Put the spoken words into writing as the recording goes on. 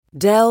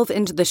Delve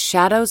into the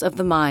shadows of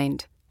the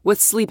mind with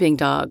Sleeping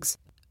Dogs,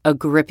 a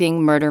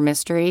gripping murder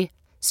mystery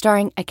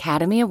starring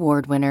Academy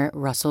Award winner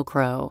Russell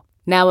Crowe.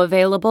 Now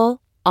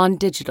available on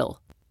digital.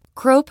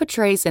 Crowe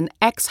portrays an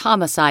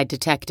ex-homicide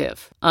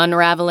detective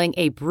unraveling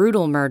a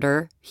brutal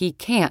murder he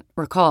can't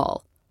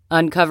recall.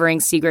 Uncovering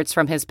secrets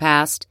from his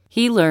past,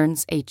 he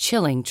learns a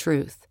chilling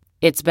truth.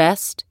 It's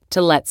best to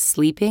let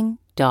sleeping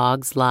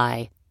dogs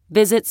lie.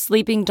 Visit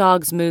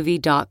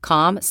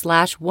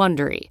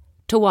sleepingdogsmovie.com/Wondery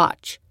to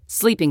watch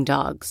Sleeping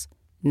Dogs,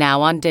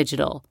 now on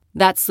digital.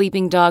 That's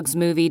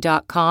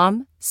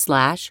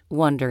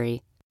sleepingdogsmovie.com/Wondery.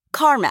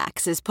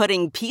 CarMax is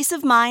putting peace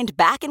of mind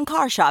back in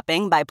car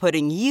shopping by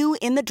putting you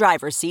in the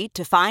driver's seat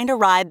to find a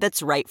ride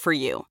that's right for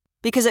you.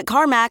 Because at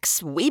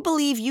CarMax, we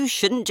believe you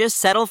shouldn't just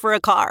settle for a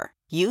car.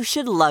 You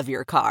should love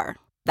your car.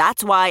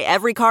 That's why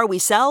every car we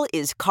sell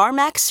is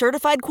CarMax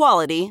certified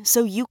quality,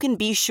 so you can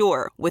be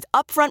sure with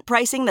upfront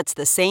pricing that's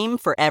the same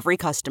for every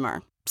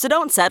customer. So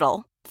don't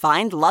settle.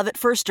 Find love at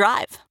first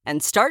drive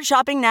and start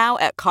shopping now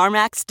at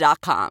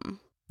CarMax.com.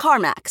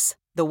 CarMax,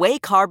 the way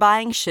car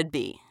buying should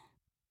be.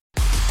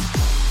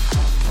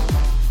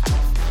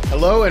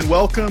 Hello and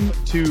welcome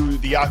to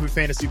the Yahoo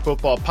Fantasy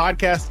Football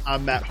Podcast.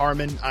 I'm Matt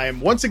Harmon. I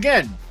am once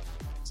again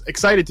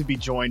excited to be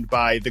joined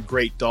by the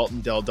great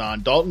Dalton Del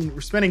Don. Dalton,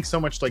 we're spending so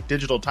much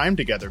digital time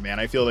together, man.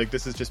 I feel like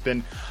this has just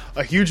been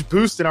a huge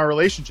boost in our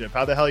relationship.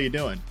 How the hell are you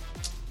doing?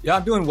 Yeah,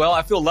 I'm doing well.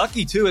 I feel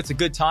lucky, too. It's a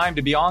good time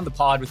to be on the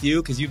pod with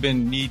you because you've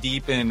been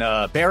knee-deep and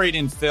buried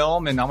in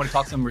film, and I want to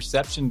talk some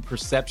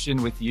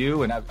perception with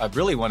you, and I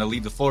really want to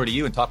leave the floor to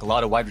you and talk a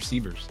lot of wide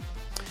receivers.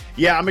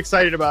 Yeah, I'm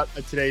excited about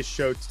today's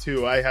show,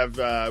 too.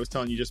 I was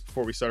telling you just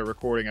before we started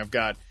recording, I've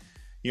got,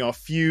 a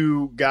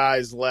few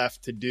guys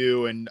left to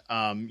do, and,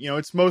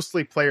 it's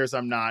mostly players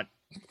I'm not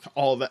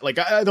all that.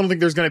 I don't think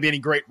there's going to be any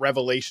great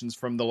revelations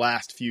from the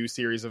last few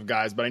series of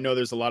guys, but I know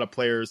there's a lot of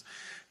players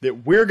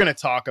that we're going to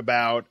talk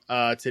about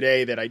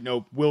today that I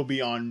know will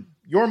be on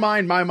your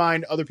mind, my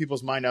mind, other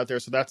people's mind out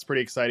there. So that's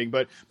pretty exciting.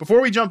 But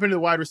before we jump into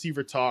the wide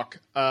receiver talk,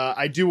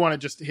 I do want to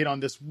just hit on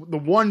the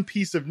one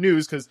piece of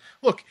news, because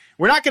look,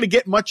 we're not going to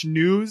get much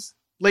news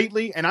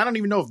lately. And I don't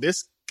even know if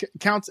this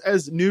counts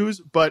as news,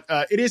 but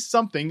it is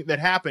something that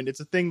happened. It's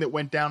a thing that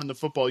went down in the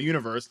football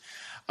universe.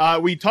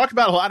 We talked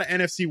about a lot of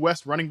NFC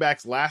West running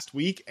backs last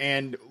week,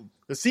 and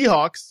the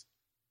Seahawks,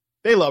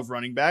 they love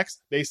running backs.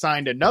 They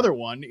signed another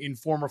one in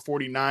former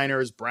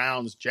 49ers,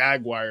 Browns,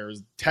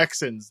 Jaguars,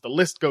 Texans. The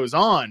list goes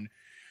on.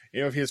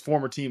 Of his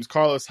former teams,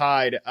 Carlos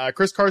Hyde.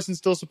 Chris Carson's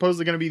still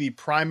supposedly going to be the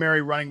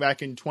primary running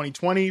back in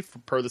 2020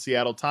 per the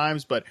Seattle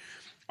Times, but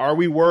are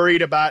we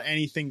worried about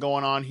anything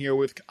going on here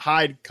with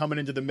Hyde coming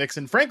into the mix?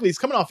 And frankly, he's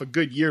coming off a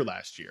good year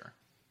last year.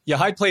 Yeah,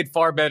 Hyde played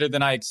far better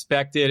than I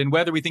expected. And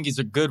whether we think he's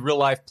a good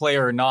real-life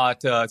player or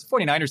not, as a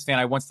 49ers fan,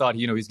 I once thought,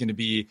 he's going to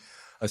be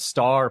a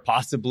star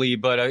possibly,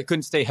 but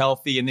couldn't stay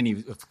healthy. And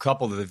then a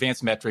couple of the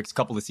advanced metrics, a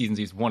couple of seasons,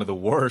 he's one of the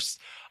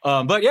worst.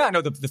 But yeah,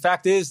 no, the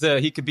fact is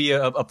that he could be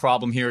a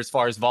problem here as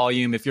far as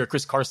volume. If you're a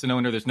Chris Carson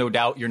owner, there's no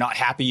doubt you're not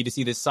happy to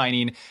see this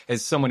signing.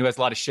 As someone who has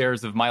a lot of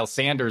shares of Miles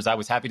Sanders, I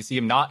was happy to see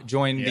him not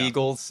join the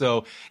Eagles.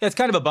 So yeah, it's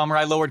kind of a bummer.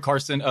 I lowered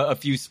Carson a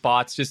few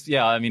spots.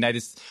 I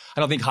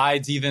don't think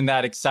Hyde's even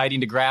that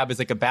exciting to grab as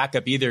like a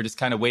backup either. Just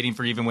kind of waiting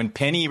for even when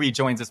Penny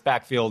rejoins this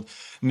backfield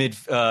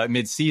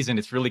mid-season,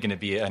 it's really going to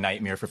be a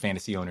nightmare for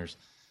fantasy owners.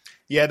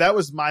 Yeah, that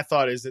was my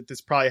thought, is that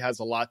this probably has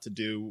a lot to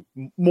do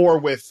more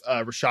with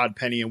Rashad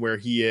Penny and where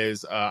he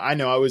is. I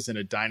know I was in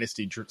a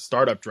dynasty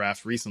startup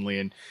draft recently,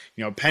 and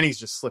Penny's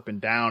just slipping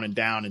down and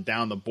down and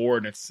down the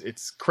board. And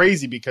it's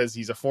crazy because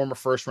he's a former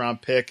first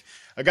round pick,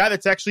 a guy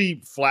that's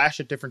actually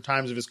flashed at different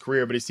times of his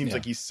career, but it seems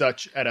like he's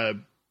such at a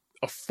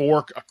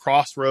fork, a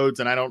crossroads,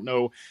 and I don't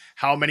know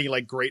how many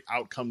great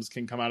outcomes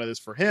can come out of this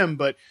for him.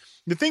 But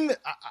the thing that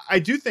I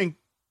do think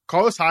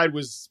Carlos Hyde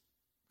was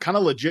kind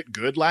of legit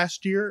good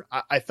last year.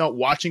 I felt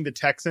watching the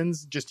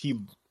Texans, he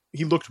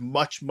looked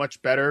much,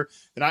 much better.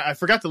 And I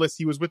forgot to list,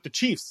 he was with the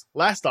Chiefs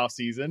last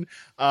offseason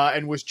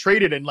and was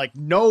traded, and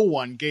no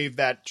one gave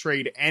that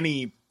trade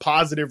any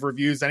positive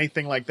reviews,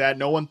 anything like that.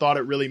 No one thought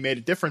it really made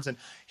a difference. And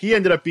he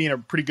ended up being a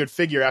pretty good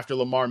figure after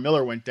Lamar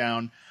Miller went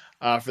down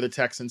for the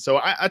Texans. So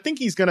I think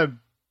he's going to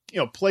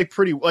play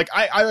pretty.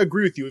 I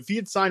agree with you. If he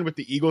had signed with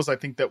the Eagles, I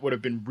think that would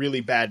have been really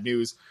bad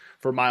news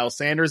for Miles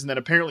Sanders. And then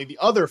apparently the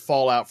other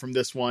fallout from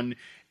this one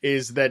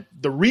is that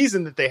the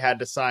reason that they had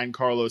to sign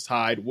Carlos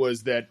Hyde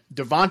was that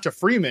Devonta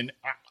Freeman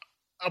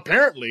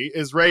apparently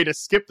is ready to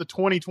skip the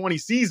 2020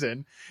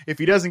 season if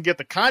he doesn't get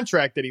the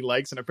contract that he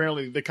likes. And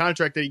apparently the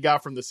contract that he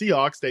got from the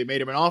Seahawks, they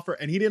made him an offer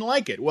and he didn't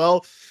like it.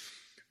 Well,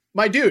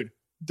 my dude,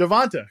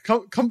 Devonta,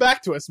 come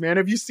back to us, man.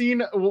 Have you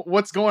seen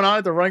what's going on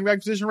at the running back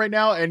position right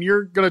now? And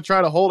you're going to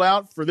try to hold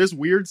out for this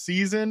weird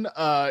season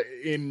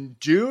in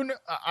June?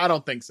 I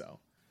don't think so.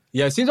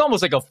 Yeah, it seems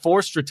almost like a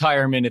forced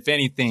retirement, if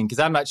anything, because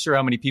I'm not sure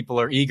how many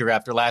people are eager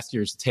after last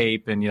year's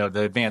tape and,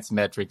 the advanced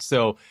metrics.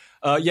 So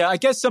Yeah, I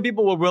guess some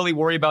people will really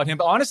worry about him.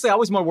 But honestly, I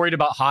was more worried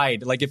about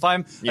Hyde. Like if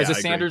I'm as a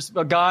Sanders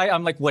guy,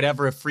 I'm like,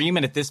 whatever. If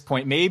Freeman at this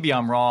point, maybe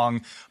I'm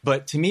wrong.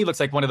 But to me, looks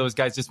like one of those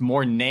guys, just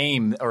more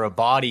name or a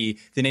body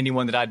than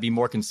anyone that I'd be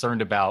more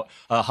concerned about.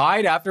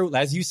 Hyde, after,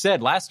 as you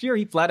said, last year,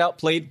 he flat out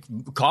played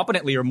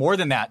competently or more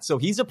than that. So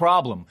he's a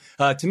problem.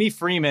 To me,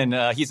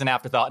 Freeman, he's an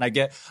afterthought.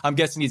 And I'm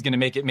guessing he's going to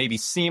make it maybe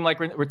seem like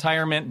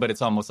retirement, but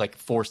it's almost like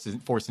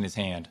forcing his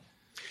hand.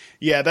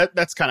 Yeah,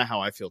 that's kind of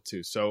how I feel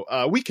too. So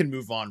we can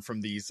move on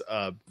from these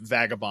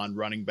vagabond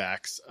running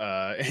backs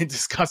and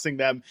discussing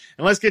them.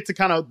 And let's get to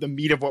kind of the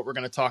meat of what we're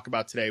going to talk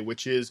about today,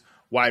 which is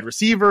wide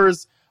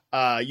receivers.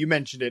 You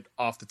mentioned it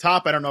off the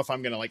top. I don't know if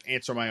I'm going to like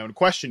answer my own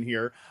question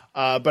here,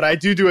 but I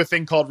do a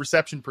thing called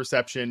reception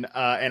perception.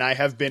 And I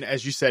have been,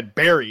 as you said,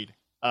 buried.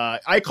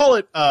 I call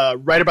it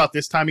right about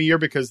this time of year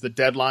because the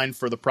deadline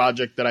for the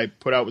project that I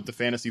put out with the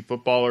fantasy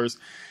footballers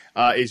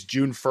is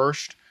June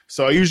 1st.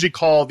 So I usually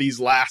call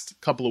these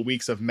last couple of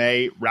weeks of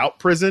May route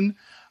prison.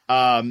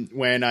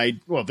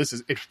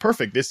 It's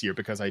perfect this year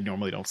because I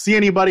normally don't see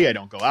anybody. I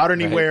don't go out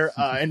anywhere.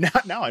 Right. And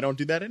now I don't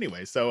do that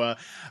anyway. So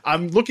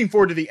I'm looking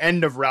forward to the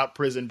end of route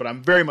prison, but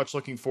I'm very much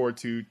looking forward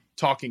to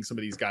talking some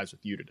of these guys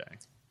with you today.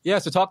 Yeah,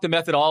 so talk the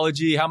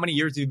methodology. How many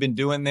years have you been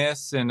doing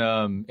this, and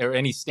or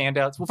any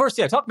standouts? Well, first,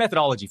 talk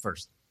methodology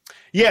first.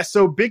 Yeah,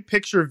 so big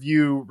picture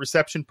view,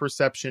 reception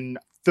perception.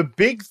 The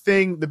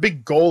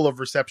big goal of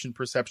reception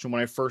perception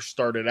when I first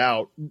started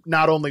out,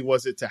 not only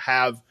was it to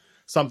have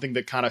something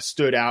that kind of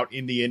stood out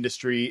in the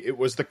industry, it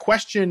was the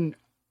question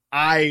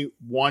I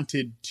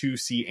wanted to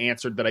see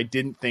answered that I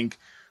didn't think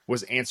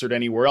was answered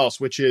anywhere else,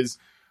 which is,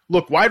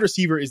 look, wide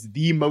receiver is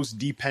the most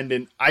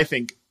dependent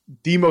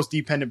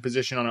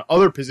position on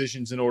other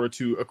positions in order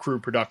to accrue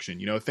production.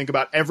 You know, think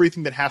about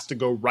everything that has to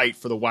go right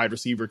for the wide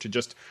receiver to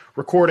just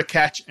record a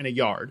catch and a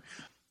yard.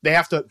 They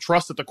have to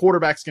trust that the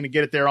quarterback's going to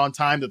get it there on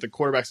time, that the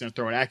quarterback's going to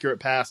throw an accurate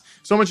pass.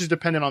 So much is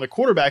dependent on the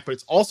quarterback, but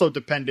it's also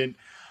dependent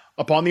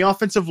upon the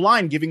offensive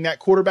line giving that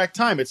quarterback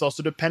time. It's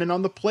also dependent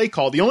on the play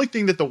call. The only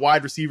thing that the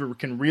wide receiver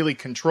can really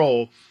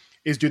control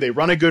is, do they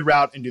run a good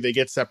route and do they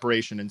get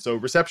separation? And so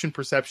reception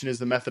perception is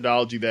the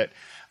methodology that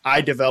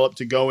I developed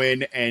to go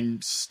in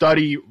and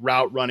study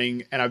route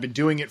running. And I've been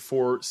doing it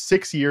for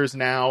 6 years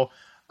now,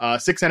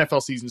 6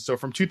 NFL seasons. So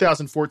from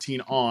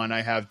 2014 on,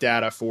 I have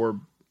data for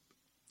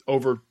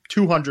over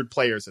 200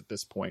 players at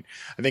this point.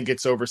 I think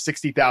it's over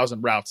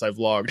 60,000 routes I've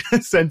logged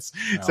since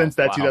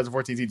that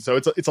 2014 season.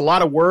 So it's a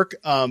lot of work.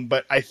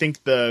 But I think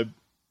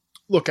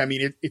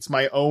it's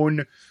my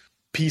own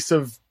piece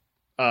of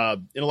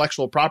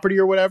intellectual property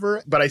or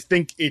whatever, but I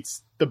think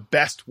it's the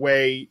best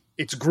way.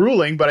 It's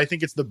grueling, but I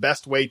think it's the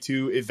best way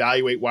to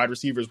evaluate wide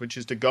receivers, which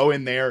is to go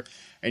in there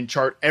and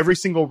chart every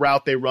single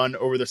route they run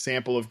over the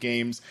sample of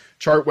games,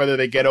 chart whether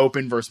they get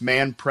open versus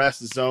man, press,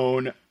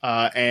 zone,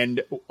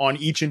 and on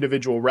each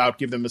individual route,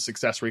 give them a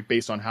success rate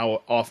based on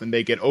how often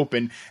they get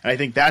open. And I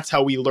think that's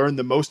how we learn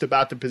the most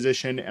about the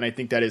position. And I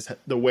think that is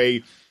the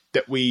way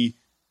that we,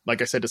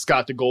 like I said to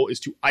Scott, the goal is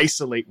to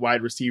isolate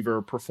wide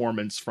receiver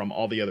performance from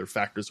all the other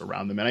factors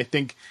around them. And I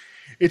think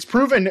it's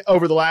proven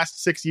over the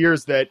last 6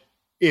 years that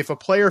if a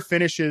player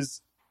finishes,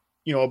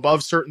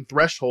 above certain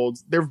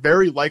thresholds, they're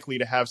very likely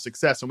to have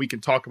success. And we can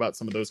talk about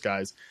some of those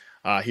guys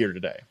here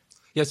today.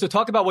 Yeah, so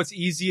talk about what's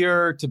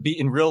easier to be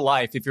in real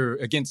life if you're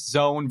against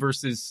zone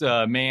versus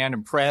man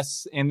and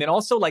press, and then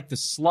also like the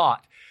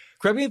slot.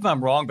 Correct me if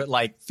I'm wrong, but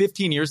like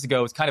 15 years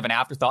ago, it's kind of an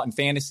afterthought in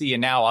fantasy,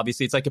 and now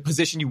obviously it's like a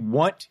position you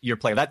want your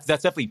player. That's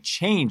definitely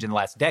changed in the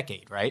last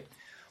decade, right?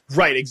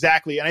 Right,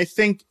 exactly. And I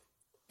think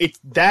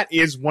that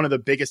is one of the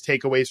biggest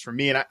takeaways for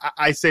me. And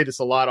I say this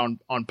a lot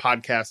on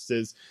podcasts,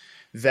 is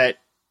that,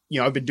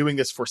 I've been doing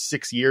this for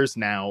 6 years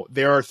now.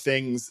 There are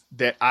things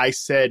that I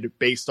said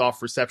based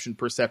off reception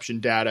perception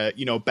data,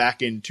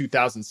 back in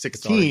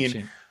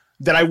 2016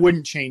 that I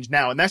wouldn't change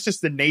now. And that's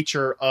just the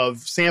nature of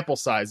sample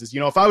sizes.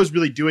 If I was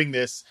really doing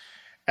this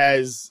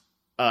as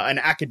an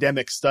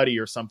academic study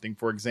or something,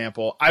 for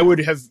example, I would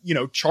have,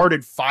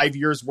 charted 5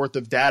 years worth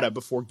of data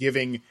before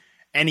giving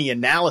any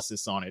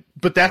analysis on it.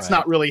 But that's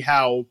not really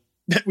how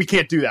we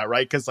can't do that,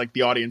 right? Because like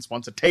the audience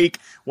wants a take.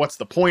 What's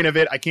the point of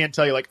it? I can't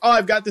tell you like, oh,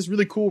 I've got this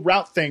really cool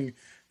route thing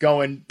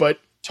going, but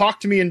talk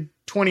to me in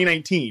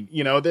 2019.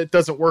 That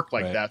doesn't work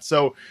like that.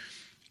 So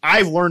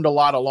I've learned a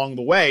lot along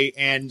the way.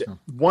 And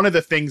one of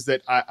the things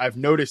that I've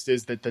noticed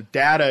is that the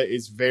data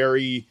is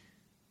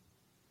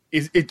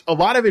a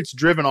lot of it's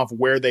driven off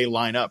where they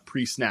line up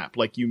pre-snap,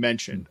 like you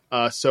mentioned.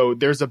 So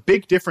there's a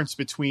big difference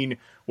between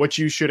what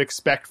you should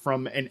expect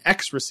from an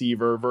X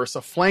receiver versus a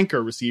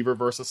flanker receiver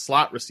versus a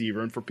slot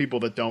receiver. And for people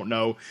that don't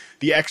know,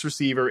 the X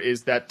receiver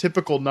is that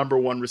typical number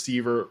one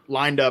receiver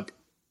lined up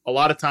a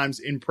lot of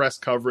times in press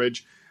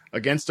coverage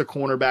against a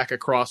cornerback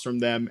across from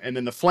them. And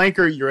then the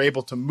flanker, you're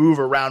able to move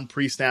around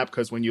pre-snap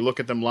because when you look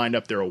at them lined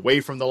up, they're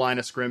away from the line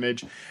of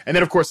scrimmage. And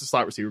then, of course, the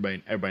slot receiver,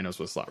 everybody knows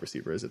what a slot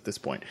receiver is at this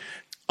point.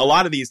 A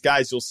lot of these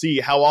guys, you'll see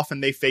how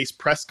often they face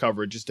press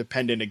coverage is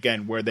dependent,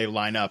 again, where they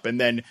line up. And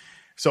then,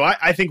 so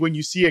I think when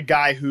you see a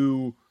guy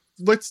who,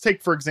 let's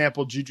take, for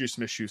example, Juju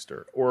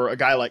Smith-Schuster or a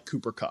guy like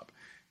Cooper Kupp,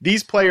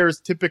 these players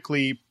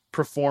typically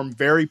perform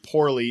very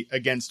poorly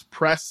against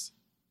press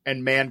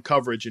and man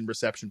coverage in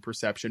reception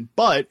perception.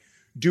 But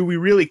do we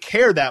really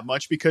care that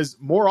much? Because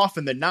more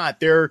often than not,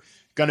 they're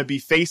going to be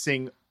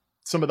facing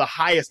some of the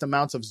highest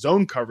amounts of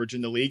zone coverage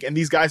in the league. And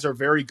these guys are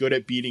very good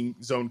at beating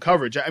zone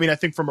coverage. I mean, I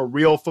think from a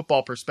real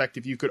football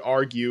perspective, you could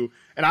argue,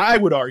 and I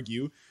would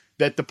argue,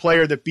 that the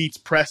player that beats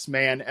press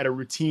man at a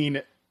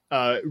routine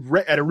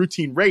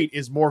rate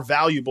is more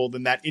valuable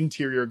than that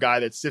interior guy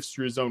that sifts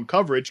through zone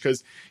coverage.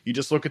 Because you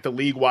just look at the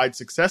league-wide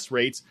success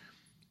rates.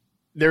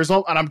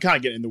 And I'm kind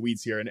of getting in the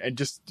weeds here, and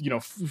just,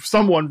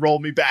 someone roll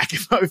me back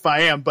if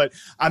I am. But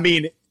I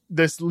mean,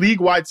 this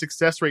league-wide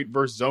success rate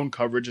versus zone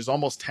coverage is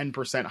almost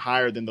 10%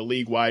 higher than the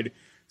league-wide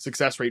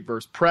success rate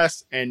versus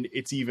press, and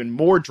it's even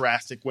more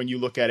drastic when you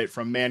look at it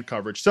from man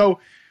coverage. So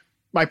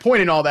my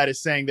point in all that is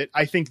saying that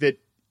I think that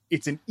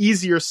it's an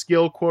easier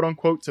skill, quote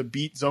unquote, to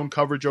beat zone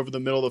coverage over the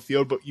middle of the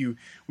field, but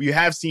we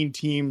have seen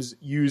teams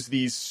use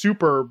these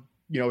super,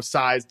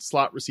 sized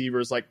slot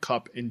receivers like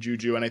Kupp and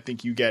Juju, and I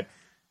think you get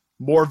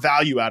more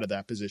value out of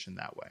that position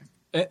that way.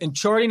 And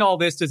charting all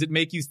this, does it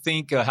make you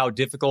think how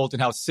difficult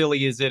and how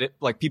silly is it?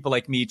 Like people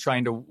like me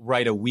trying to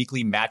write a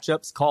weekly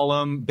matchups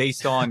column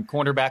based on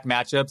cornerback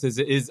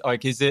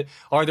matchups.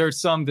 Are there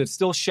some that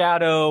still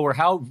shadow, or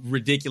how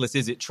ridiculous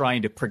is it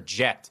trying to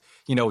project,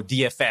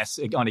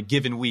 DFS on a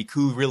given week,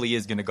 who really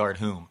is going to guard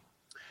whom?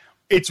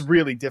 It's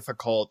really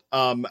difficult.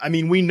 I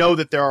mean, we know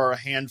that there are a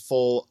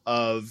handful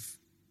of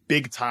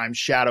big time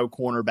shadow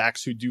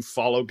cornerbacks who do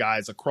follow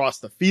guys across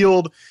the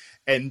field,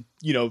 and,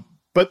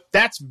 but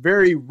that's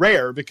very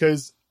rare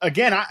because,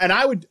 again,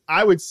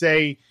 I would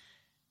say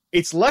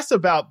it's less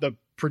about the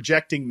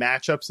projecting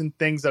matchups and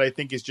things that I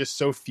think is just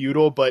so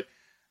futile.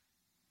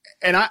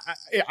 And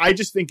I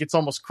just think it's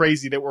almost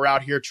crazy that we're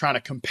out here trying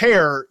to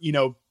compare,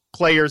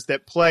 players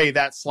that play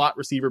that slot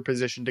receiver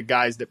position to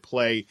guys that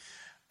play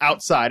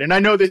outside. And I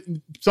know that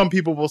some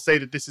people will say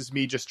that this is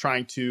me just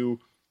trying to,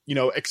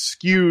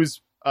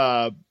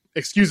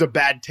 excuse a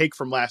bad take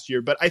from last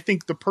year. But I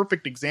think the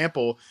perfect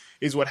example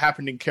is what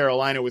happened in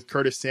Carolina with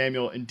Curtis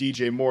Samuel and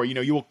DJ Moore.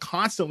 You will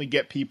constantly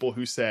get people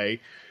who say,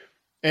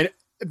 and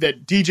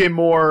that DJ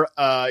Moore,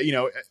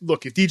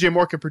 look, if DJ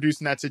Moore could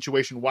produce in that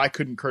situation, why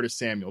couldn't Curtis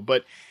Samuel?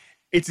 But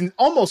it's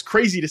almost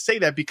crazy to say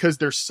that because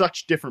they're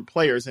such different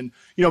players. And,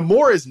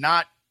 Moore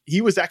he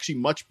was actually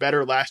much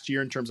better last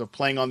year in terms of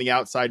playing on the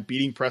outside,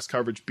 beating press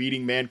coverage,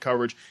 beating man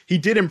coverage. He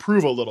did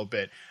improve a little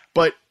bit.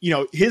 But,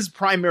 his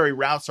primary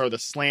routes are the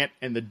slant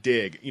and the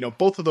dig.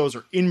 Both of those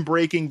are in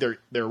breaking.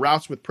 They're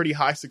routes with pretty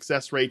high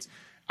success rates.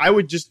 I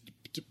would just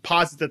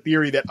posit the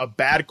theory that a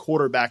bad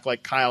quarterback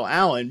like Kyle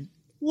Allen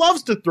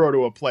loves to throw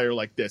to a player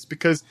like this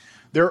because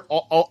they're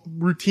all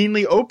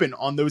routinely open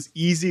on those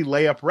easy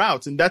layup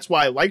routes. And that's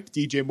why I liked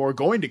DJ Moore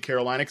going to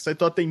Carolina, because I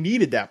thought they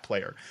needed that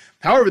player.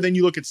 However, then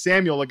you look at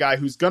Samuel, a guy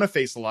who's going to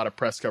face a lot of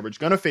press coverage,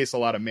 going to face a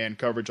lot of man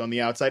coverage on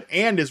the outside,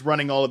 and is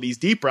running all of these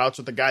deep routes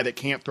with a guy that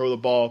can't throw the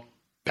ball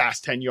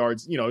past 10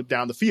 yards,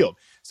 down the field.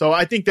 So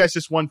I think that's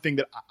just one thing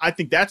that I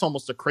think that's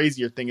almost a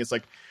crazier thing, is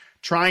like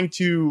trying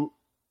to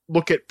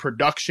look at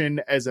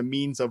production as a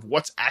means of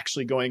what's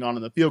actually going on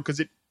in the field.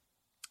 Because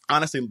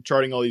honestly,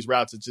 charting all these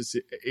routes,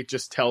 it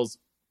just tells,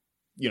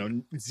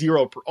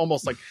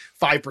 almost like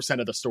 5%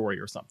 of the story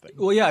or something.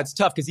 Well, yeah, it's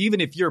tough because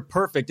even if you're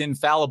perfect,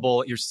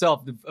 infallible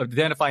yourself,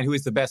 identifying who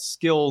is the best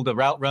skilled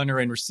route runner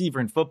and receiver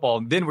in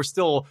football, then we're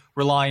still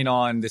relying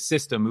on the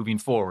system moving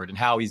forward and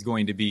how he's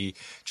going to be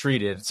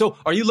treated. So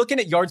are you looking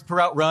at yards per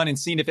route run and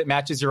seeing if it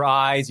matches your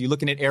eyes? Are you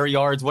looking at air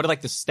yards? What are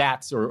like the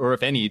stats or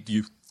if any, do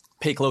you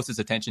pay closest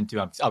attention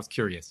to? I was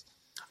curious.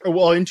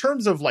 Well, in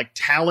terms of like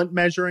talent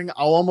measuring,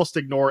 I'll almost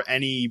ignore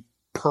any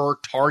per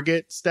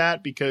target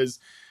stat because,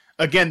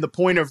 again, the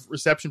point of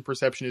reception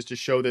perception is to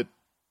show that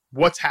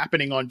what's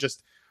happening on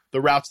just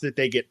the routes that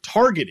they get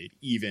targeted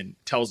even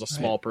tells a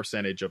small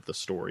percentage of the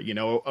story.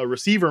 A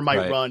receiver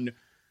might run,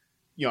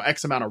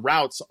 X amount of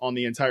routes on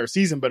the entire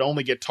season, but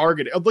only get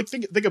targeted. Like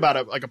think about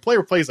it. Like a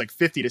player plays like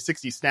 50 to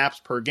 60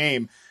 snaps per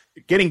game.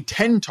 Getting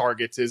 10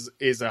 targets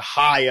is a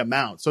high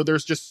amount. So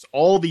there's just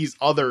all these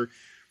other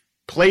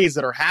plays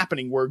that are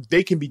happening where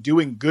they can be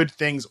doing good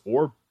things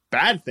or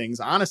bad things,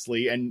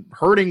 honestly, and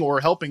hurting or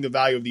helping the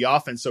value of the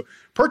offense. So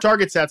per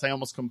target stats, I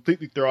almost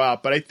completely throw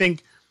out, but I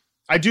think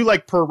I do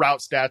like per route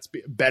stats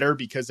better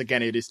because,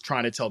 again, it is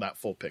trying to tell that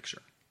full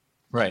picture.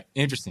 Right.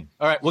 Interesting.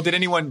 All right. Well, did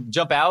anyone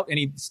jump out?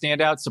 Any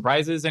standout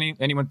surprises?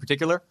 Anyone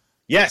particular?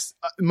 Yes.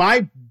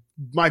 My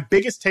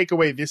biggest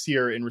takeaway this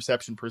year in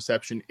reception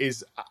perception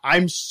is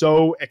I'm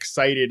so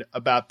excited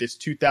about this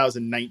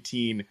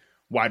 2019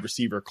 wide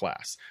receiver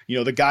class.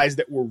 The guys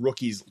that were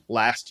rookies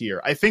last year.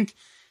 I think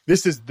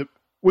this is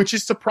which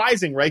is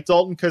surprising, right,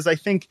 Dalton? Because I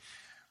think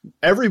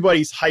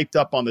everybody's hyped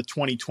up on the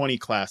 2020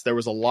 class. There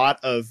was a lot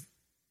of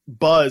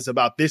buzz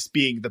about this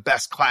being the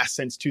best class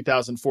since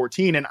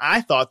 2014. And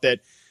I thought that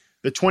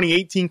the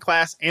 2018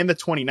 class and the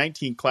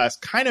 2019 class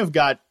kind of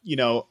got,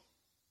 no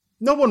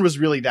one was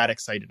really that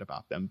excited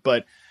about them.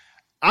 But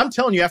I'm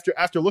telling you,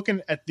 after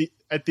looking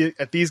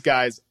at these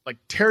guys like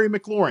Terry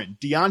McLaurin,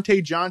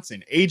 Deontay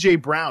Johnson,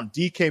 AJ Brown,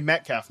 DK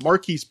Metcalf,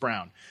 Marquise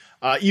Brown,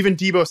 even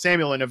Deebo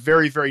Samuel in a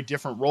very, very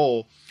different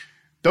role.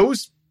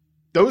 Those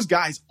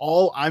guys,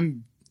 all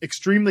I'm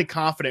extremely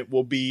confident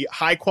will be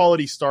high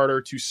quality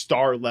starter to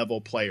star level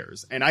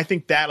players. And I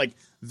think that like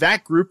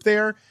that group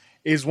there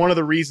is one of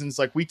the reasons,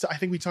 like I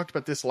think we talked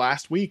about this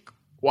last week,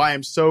 why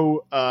I'm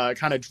so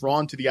kind of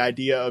drawn to the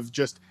idea of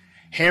just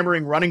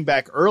hammering running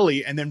back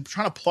early and then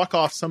trying to pluck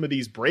off some of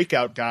these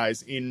breakout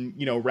guys in,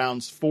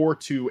 rounds 4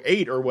 to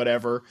 8 or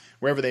whatever,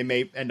 wherever they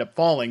may end up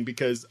falling,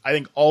 because I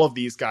think all of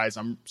these guys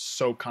I'm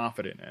so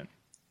confident in.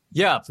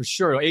 Yeah, for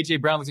sure.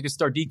 AJ Brown looks like a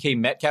star. DK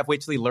Metcalf,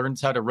 wait till he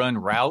learns how to run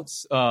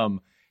routes.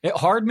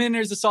 Hardman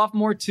is a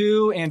sophomore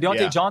too, and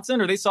Deontay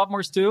Johnson, are they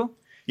sophomores too?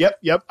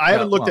 Yep. I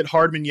haven't looked at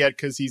Hardman yet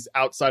because he's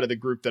outside of the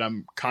group that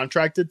I'm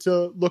contracted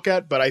to look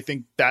at, but I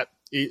think that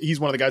he's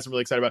one of the guys I'm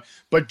really excited about.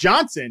 But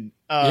Johnson.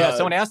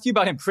 Someone asked you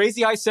about him.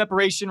 Crazy high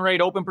separation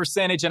rate, open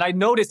percentage. And I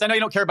noticed, I know you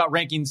don't care about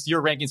rankings,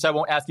 your rankings, so I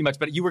won't ask you much,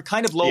 but you were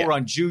kind of lower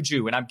on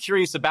Juju, and I'm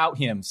curious about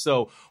him.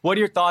 So what are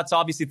your thoughts?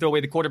 Obviously, throw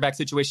away the quarterback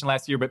situation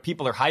last year, but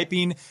people are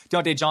hyping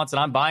Deontay Johnson.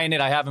 I'm buying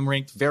it. I have him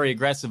ranked very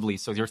aggressively.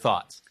 So your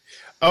thoughts?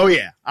 Oh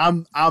yeah,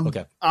 I'm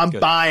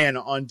buying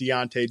on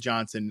Deontay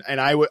Johnson, and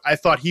I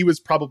thought he was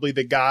probably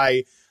the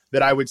guy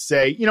that I would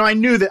say,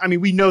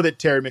 we know that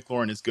Terry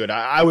McLaurin is good.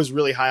 I was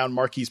really high on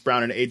Marquise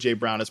Brown and AJ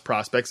Brown as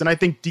prospects, and I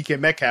think DK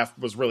Metcalf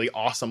was really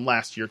awesome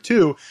last year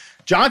too.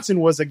 Johnson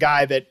was a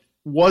guy that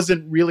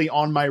wasn't really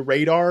on my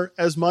radar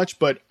as much,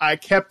 but I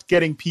kept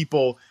getting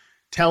people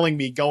telling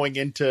me going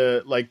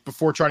into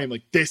before charting,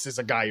 like, this is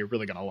a guy you're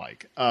really gonna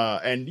like.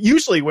 And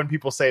usually when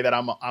people say that,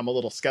 I'm a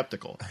little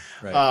skeptical.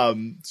 Right.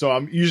 So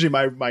I'm usually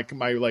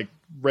my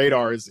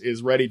radar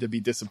is ready to be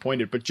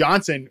disappointed. But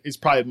Johnson is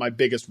probably my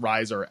biggest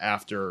riser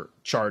after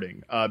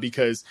charting,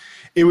 because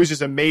it was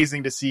just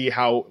amazing to see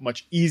how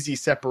much easy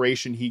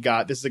separation he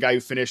got. This is a guy who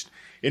finished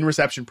in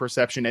reception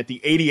perception at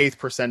the 88th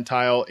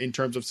percentile in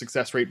terms of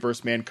success rate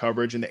versus man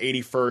coverage and the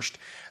 81st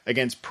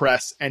against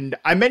press. And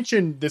I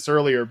mentioned this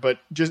earlier, but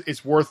just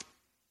it's worth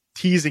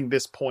teasing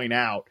this point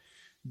out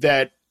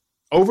that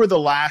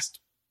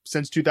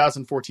since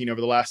 2014,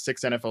 over the last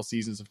 6 NFL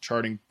seasons of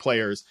charting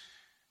players,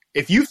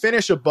 if you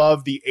finish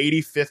above the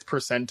 85th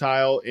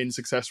percentile in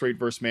success rate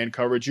versus man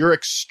coverage, you're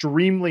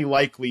extremely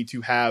likely to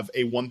have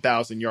a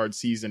 1,000-yard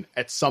season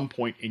at some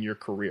point in your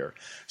career.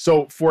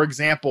 So, for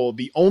example,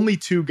 the only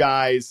 3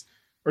 guys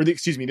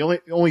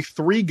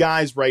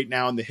right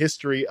now in the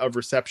history of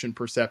reception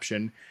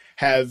perception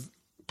have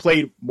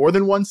played more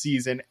than one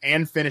season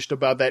and finished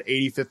above that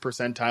 85th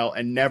percentile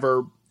and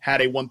never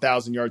had a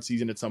 1,000-yard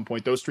season at some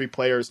point. Those 3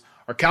 players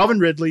are Calvin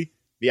Ridley,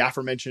 the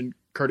aforementioned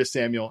Curtis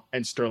Samuel,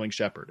 and Sterling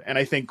Shepard. And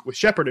I think with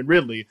Shepard and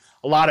Ridley,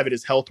 a lot of it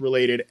is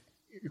health-related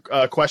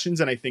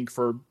questions. And I think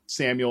for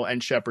Samuel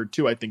and Shepard,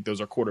 too, I think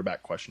those are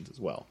quarterback questions as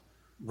well.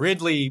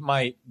 Ridley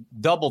might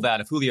double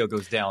that if Julio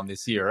goes down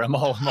this year. I'm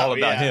all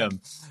about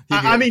him.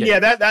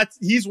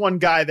 He's one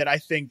guy that I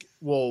think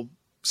will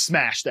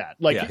smash that.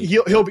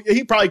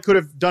 He probably could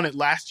have done it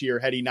last year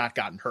had he not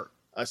gotten hurt.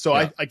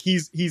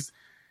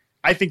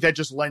 I think that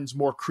just lends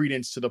more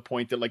credence to the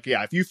point that,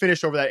 if you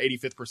finish over that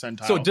 85th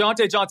percentile. So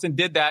Deontay Johnson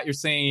did that, you're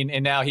saying,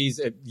 and now he's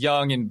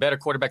young and better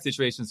quarterback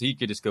situations, so he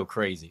could just go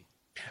crazy.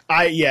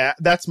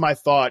 That's my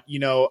thought.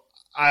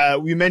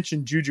 We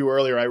mentioned Juju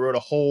earlier. I wrote a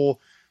whole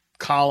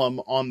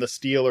column on the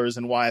Steelers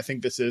and why I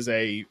think this is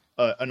an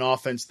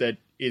offense that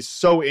is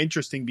so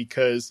interesting,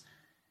 because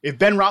if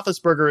Ben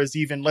Roethlisberger is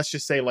even, let's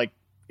just say,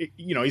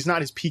 he's not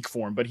his peak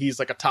form, but he's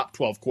like a top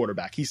 12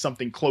 quarterback. He's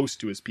something close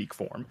to his peak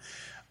form.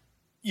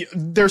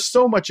 There's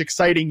so much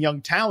exciting young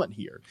talent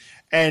here.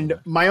 And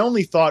my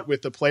only thought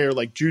with a player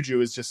like Juju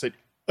is just that,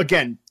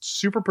 again,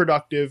 super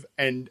productive.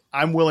 And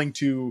I'm willing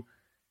to,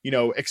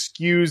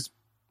 excuse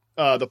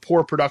the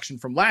poor production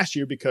from last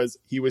year because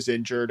he was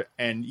injured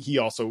and he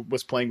also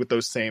was playing with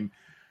those same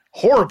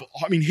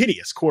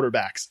hideous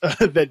quarterbacks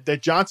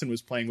that Johnson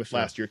was playing with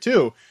last year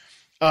too.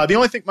 My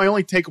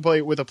only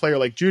takeaway with a player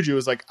like Juju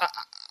is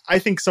I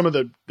think some of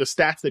the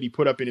stats that he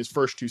put up in his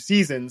first 2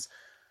 seasons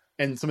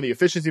and some of the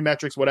efficiency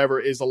metrics, whatever,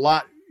 is a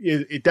lot.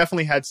 It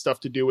definitely had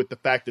stuff to do with the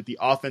fact that the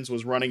offense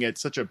was running at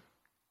such a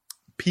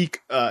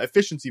peak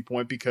efficiency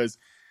point because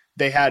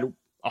they had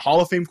a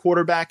Hall of Fame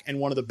quarterback and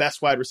one of the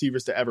best wide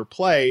receivers to ever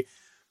play.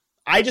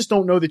 I just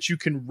don't know that you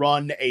can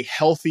run a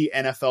healthy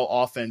NFL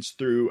offense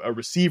through a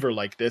receiver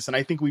like this. And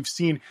I think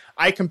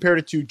I compared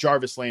it to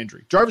Jarvis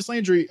Landry. Jarvis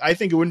Landry, I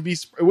think it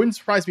wouldn't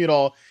surprise me at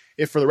all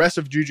if for the rest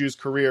of Juju's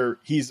career,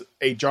 he's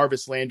a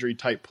Jarvis Landry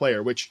type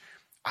player, which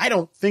I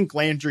don't think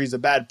Landry is a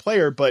bad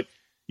player, but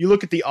you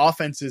look at the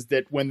offenses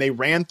that when they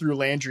ran through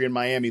Landry in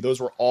Miami, those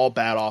were all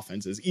bad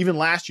offenses. Even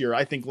last year,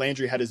 I think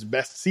Landry had his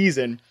best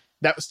season.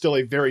 That was still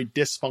a very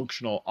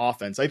dysfunctional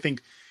offense. I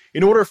think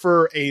in order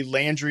for a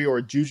Landry or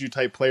a Juju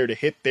type player to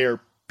hit their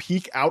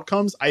peak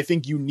outcomes, I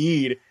think you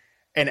need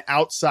an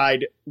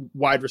outside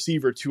wide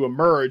receiver to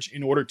emerge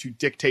in order to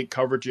dictate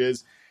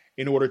coverages,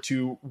 in order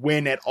to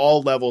win at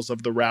all levels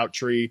of the route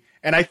tree.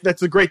 And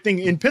that's the great thing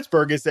in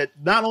Pittsburgh is that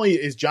not only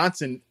is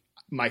Johnson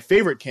my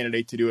favorite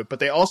candidate to do it, but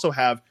they also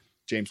have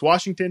James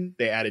Washington.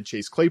 They added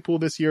Chase Claypool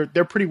this year.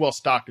 They're pretty well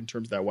stocked in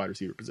terms of that wide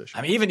receiver position.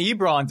 I mean, even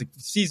Ebron's a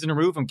season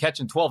removed from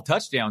catching 12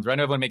 touchdowns, right? I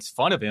know everyone makes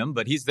fun of him,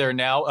 but he's there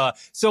now.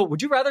 So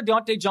would you rather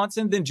Diontae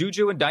Johnson than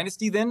Juju in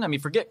Dynasty then? I mean,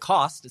 forget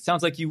cost. It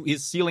sounds like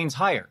his ceiling's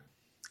higher.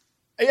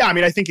 Yeah, I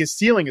mean, I think his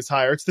ceiling is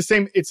higher. It's the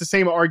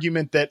same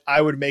argument that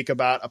I would make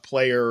about a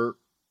player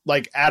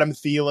like Adam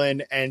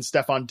Thielen and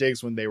Stephon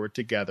Diggs when they were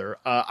together.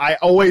 I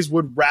always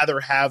would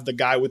rather have the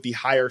guy with the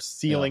higher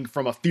ceiling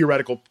from a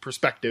theoretical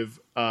perspective,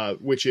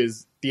 which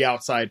is the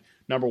outside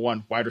number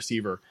one wide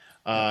receiver.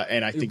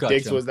 And I think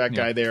Diggs was that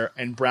guy there,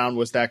 and Brown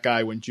was that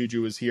guy when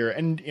Juju was here.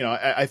 And,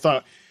 I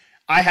thought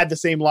I had the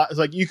same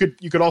like you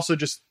could also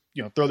just,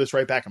 throw this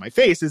right back in my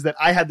face, is that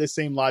I had the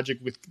same logic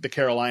with the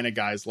Carolina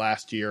guys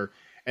last year.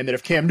 And that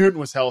if Cam Newton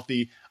was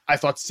healthy, I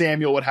thought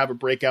Samuel would have a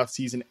breakout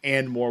season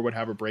and Moore would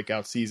have a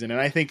breakout season. And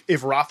I think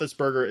if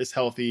Roethlisberger is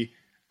healthy,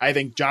 I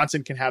think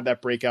Johnson can have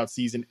that breakout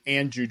season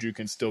and Juju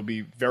can still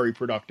be very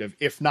productive,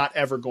 if not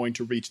ever going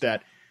to reach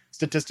that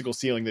statistical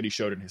ceiling that he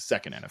showed in his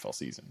second NFL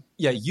season.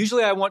 Yeah,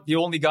 usually I want the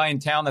only guy in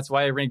town. That's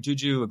why I ranked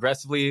Juju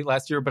aggressively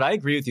last year. But I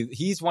agree with you.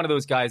 He's one of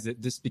those guys that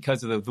just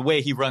because of the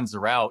way he runs the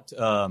route,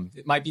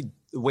 it might be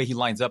the way he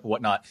lines up and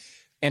whatnot.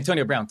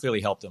 Antonio Brown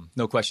clearly helped him,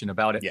 no question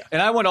about it. Yeah.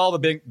 And I want all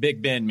the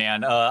Big Ben,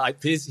 man.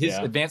 His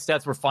advanced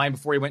stats were fine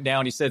before he went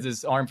down. He says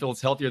his arm feels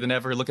healthier than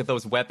ever. Look at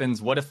those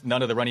weapons. What if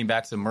none of the running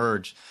backs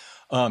emerge?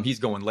 He's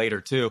going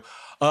later, too.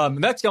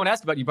 Next, I want to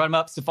ask about, you brought him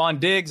up,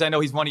 Stephon Diggs. I know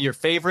he's one of your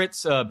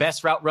favorites,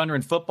 best route runner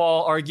in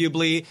football,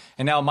 arguably.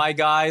 And now my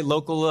guy,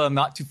 local,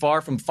 not too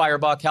far from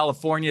Firebaugh,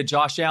 California,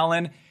 Josh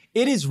Allen.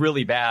 It is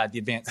really bad, the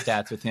advanced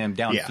stats with him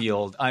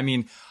downfield. Yeah. I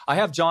mean, I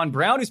have John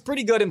Brown, who's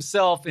pretty good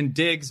himself, and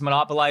Diggs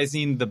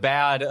monopolizing the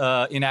bad,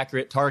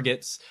 inaccurate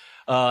targets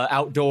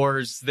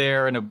outdoors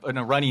there in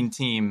a running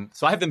team.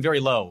 So I have them very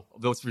low,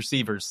 those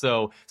receivers.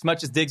 So as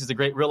much as Diggs is a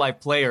great real-life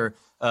player,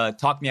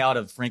 talk me out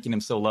of ranking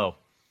him so low.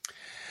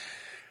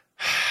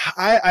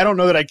 I don't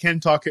know that I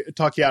can talk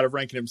you out of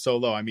ranking him so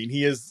low. I mean,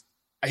 he is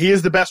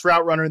the best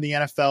route runner in the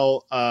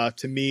NFL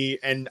to me,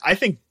 and I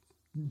think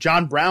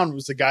John Brown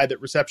was a guy that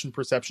reception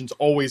perception's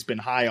always been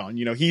high on.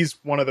 He's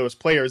one of those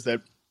players that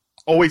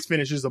always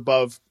finishes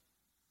above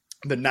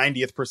the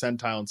 90th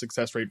percentile in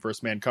success rate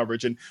versus man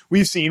coverage. And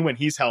we've seen when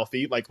he's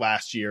healthy, like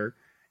last year,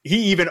 he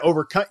even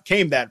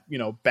overcame that,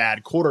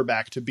 bad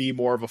quarterback to be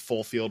more of a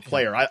full field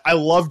player. I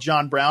love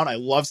John Brown. I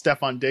love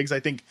Stephon Diggs. I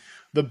think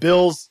the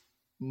Bills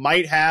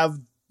might have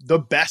the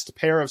best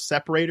pair of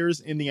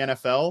separators in the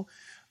NFL.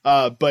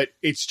 But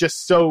it's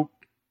just so,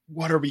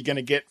 what are we going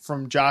to get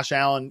from Josh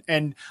Allen?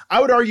 And I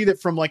would argue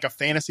that from like a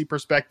fantasy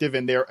perspective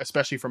and there,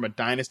 especially from a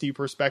dynasty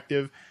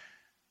perspective,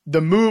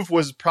 the move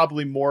was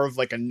probably more of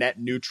like a net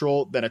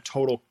neutral than a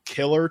total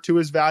killer to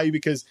his value,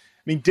 because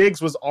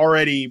Diggs was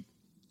already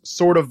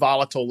sort of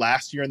volatile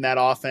last year in that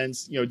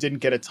offense, didn't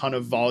get a ton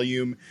of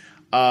volume.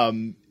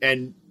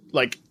 And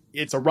like,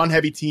 it's a run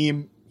heavy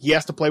team. He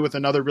has to play with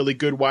another really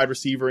good wide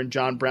receiver in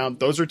John Brown.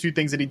 Those are two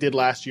things that he did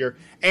last year.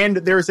 And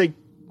there's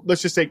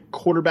let's just say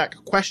quarterback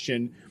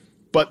question.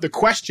 But the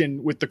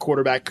question with the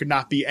quarterback could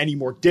not be any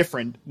more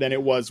different than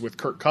it was with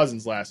Kirk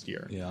Cousins last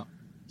year. Yeah.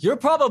 You're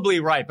probably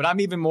right, but I'm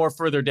even more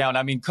further down.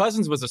 I mean,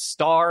 Cousins was a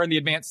star in the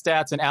advanced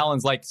stats, and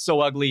Allen's like so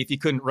ugly. If he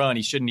couldn't run,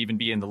 he shouldn't even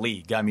be in the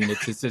league. I mean,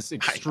 it's just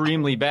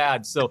extremely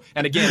bad. So,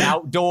 and again,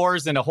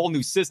 outdoors and a whole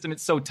new system.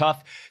 It's so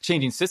tough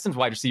changing systems,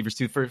 wide receivers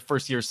too, for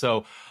first year.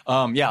 So,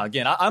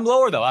 again, I'm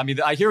lower though. I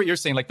mean, I hear what you're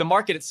saying. Like the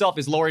market itself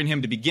is lowering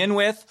him to begin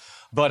with.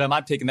 But I'm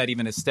taking that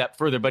even a step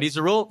further. But he's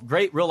a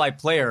great real-life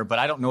player, but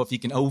I don't know if he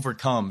can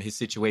overcome his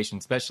situation,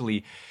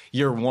 especially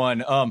year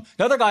one.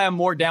 Another guy I'm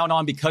more down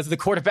on because of the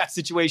quarterback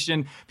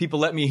situation, people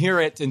let me hear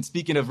it. And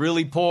speaking of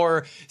really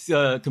poor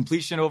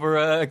completion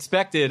over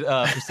expected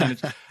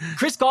percentage,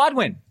 Chris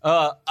Godwin.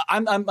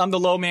 I'm the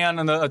low man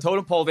on the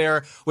totem pole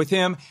there with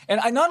him.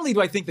 And not only do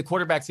I think the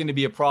quarterback's going to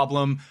be a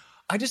problem,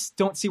 I just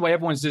don't see why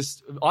everyone's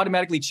just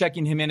automatically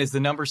checking him in as the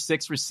number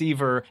 6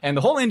 receiver. And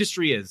the whole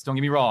industry is, don't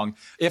get me wrong,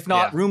 if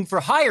not room for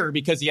hire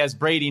because he has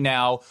Brady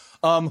now.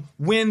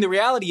 When the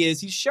reality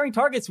is he's sharing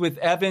targets with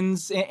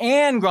Evans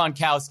and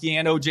Gronkowski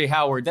and O.J.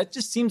 Howard. That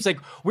just seems like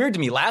weird to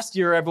me. Last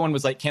year, everyone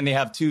was like, can they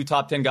have 2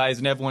 top 10 guys?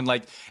 And everyone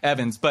like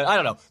Evans. But I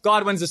don't know.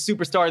 Godwin's a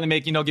superstar in the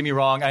making. Don't get me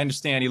wrong. I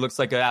understand he looks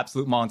like an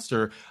absolute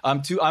monster.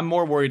 I'm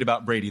more worried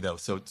about Brady, though.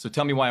 So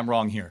tell me why I'm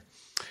wrong here.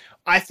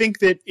 I think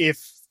that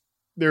if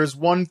there's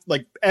one,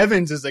 like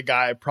Evans is a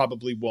guy I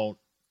probably won't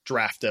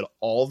draft at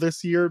all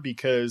this year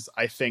because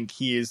I think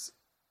he's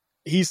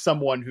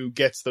someone who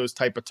gets those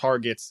type of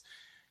targets,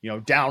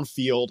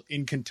 downfield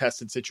in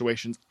contested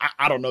situations.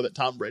 I don't know that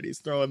Tom Brady's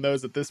throwing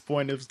those at this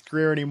point of his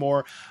career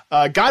anymore.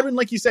 Godwin,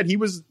 like you said, he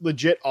was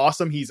legit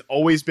awesome. He's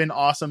always been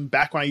awesome.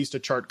 Back when I used to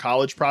chart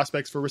college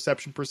prospects for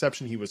reception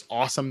perception, he was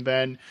awesome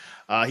then.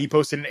 He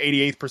posted an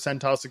 88th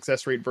percentile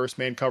success rate versus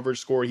man coverage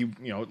score. He,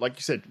 like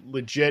you said,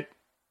 legit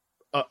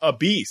a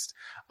beast.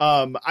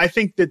 I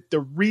think that the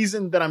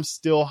reason that I'm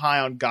still high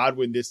on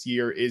Godwin this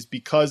year is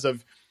because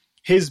of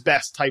his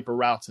best type of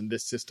routes in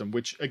this system,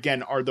 which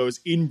again are those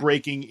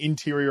in-breaking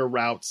interior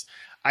routes.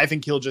 I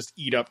think he'll just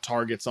eat up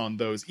targets on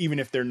those, even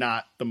if they're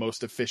not the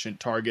most efficient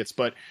targets.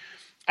 But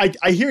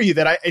I hear you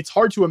that it's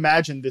hard to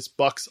imagine this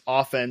Bucs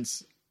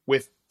offense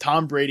with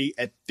Tom Brady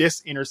at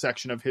this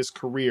intersection of his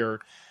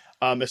career,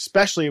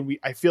 especially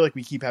I feel like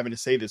we keep having to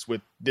say this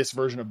with this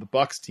version of the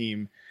Bucs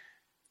team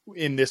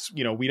in this,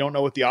 we don't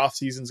know what the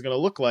offseason is going to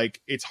look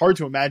like. It's hard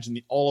to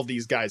imagine all of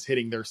these guys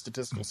hitting their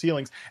statistical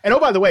ceilings. And oh,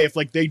 by the way,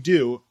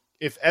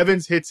 if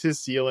Evans hits his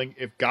ceiling,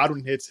 if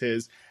Godwin hits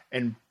his,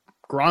 and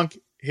Gronk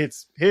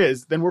hits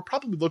his, then we're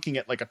probably looking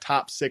at like a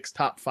top 6,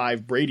 top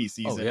 5 Brady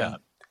season. Oh, yeah.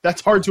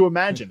 That's hard to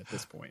imagine at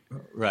this point.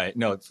 Right.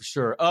 No, for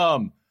sure.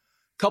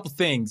 Couple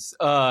things.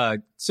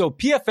 So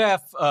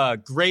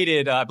PFF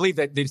graded, I believe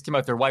that they just came out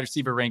with their wide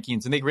receiver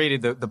rankings, and they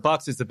graded the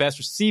Bucs as the best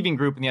receiving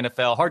group in the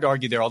NFL. Hard to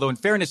argue there. Although in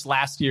fairness,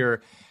 last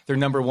year, their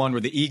number one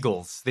were the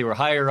Eagles. They were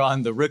higher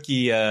on the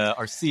rookie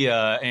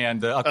Arcia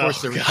and, of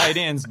course, their tight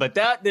ends, but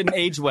that didn't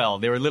age well.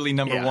 They were literally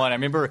number one. I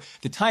remember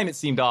the time it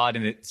seemed odd,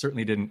 and it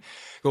certainly didn't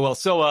go well.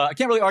 So I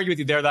can't really argue with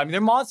you there. I mean,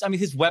 they're monsters. I mean,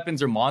 his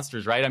weapons are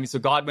monsters, right? I mean, so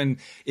Godwin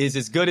is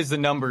as good as the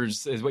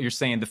numbers, is what you're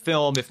saying. The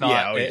film, if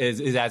not,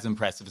 is as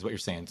impressive as what you're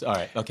saying. All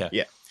right. Okay.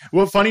 Yeah.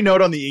 Well, funny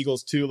note on the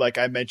Eagles too, like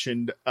I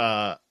mentioned,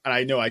 and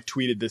I know I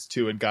tweeted this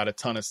too and got a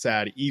ton of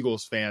sad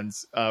Eagles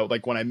fans.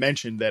 Like when I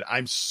mentioned that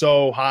I'm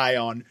so high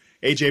on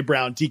AJ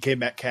Brown, DK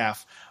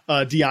Metcalf,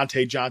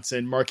 Deontay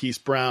Johnson, Marquise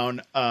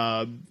Brown,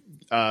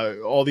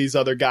 all these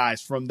other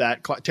guys from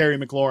that, Terry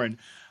McLaurin.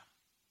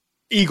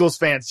 Eagles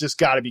fans just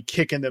got to be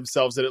kicking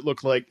themselves that it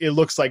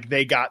looks like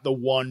they got the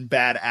one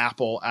bad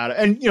apple out of,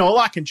 and a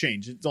lot can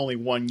change. It's only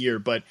 1 year,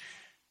 but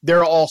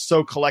they're all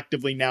so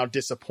collectively now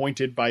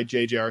disappointed by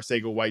JJ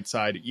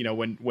Arcega-Whiteside,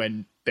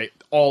 when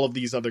all of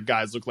these other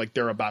guys look like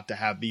they're about to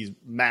have these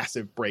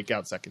massive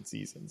breakout second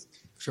seasons.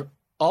 Sure.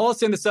 All I'll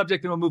say on the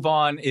subject, and we'll move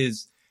on,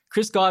 is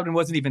Chris Godwin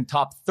wasn't even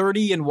top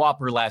 30 in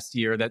Whopper last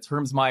year. That's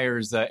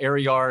Hermsmeyer's air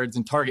yards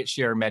and target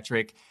share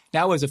metric.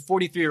 Now as a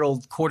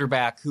 43-year-old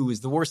quarterback who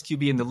was the worst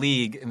QB in the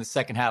league in the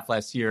second half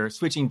last year,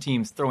 switching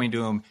teams, throwing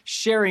to him,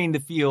 sharing the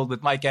field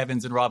with Mike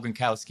Evans and Rob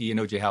Gronkowski and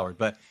O.J. Howard.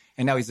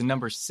 And now he's the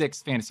number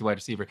 6 fantasy wide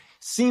receiver.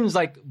 Seems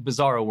like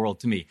bizarro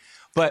world to me.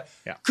 But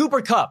yeah.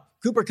 Cooper Kupp.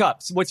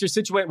 So what's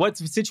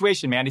the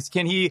situation, man?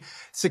 Can he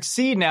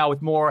succeed now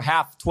with more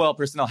half 12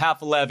 personnel,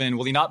 half 11?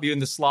 Will he not be in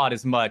the slot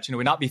as much? Will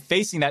he not be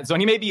facing that zone?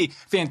 He may be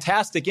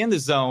fantastic in the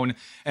zone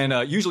and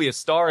usually a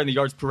star in the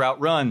yards per route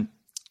run,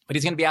 but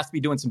he's going to be asked to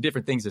be doing some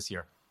different things this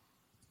year.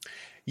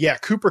 Yeah,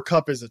 Cooper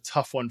Kupp is a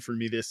tough one for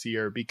me this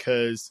year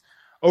because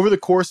over the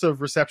course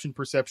of reception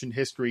perception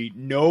history,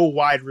 no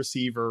wide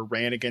receiver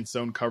ran against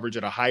zone coverage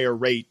at a higher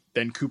rate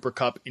than Cooper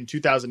Kupp in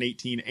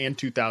 2018 and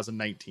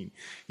 2019.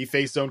 He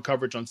faced zone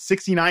coverage on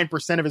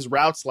 69% of his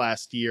routes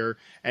last year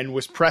and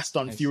was pressed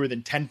on fewer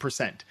than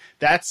 10%.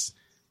 That's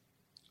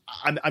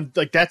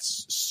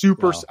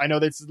super. Wow. I know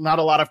that's not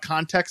a lot of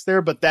context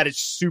there, but that is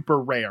super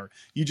rare.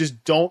 You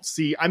just don't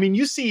see. I mean,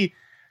 you'll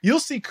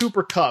see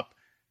Cooper Kupp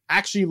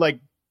actually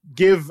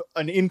give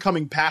an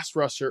incoming pass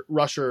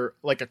rusher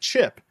like a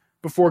chip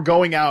before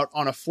going out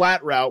on a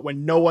flat route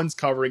when no one's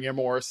covering him,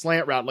 or a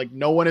slant route, like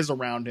no one is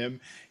around him.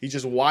 He's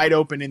just wide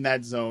open in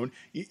that zone.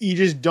 You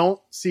just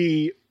don't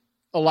see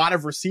a lot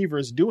of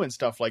receivers doing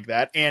stuff like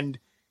that. And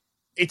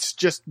it's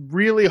just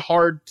really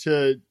hard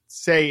to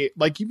say,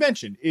 like you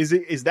mentioned, is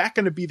that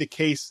going to be the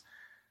case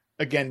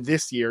again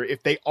this year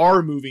if they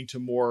are moving to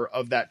more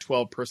of that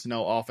 12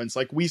 personnel offense?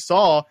 Like we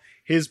saw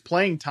his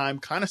playing time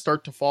kind of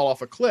start to fall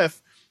off a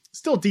cliff,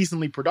 still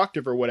decently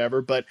productive or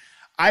whatever, but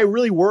I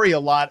really worry a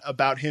lot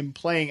about him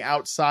playing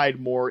outside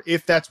more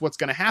if that's what's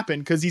going to happen,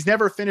 because he's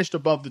never finished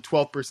above the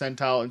 12th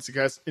percentile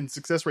in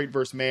success rate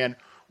versus man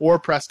or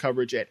press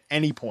coverage at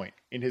any point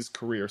in his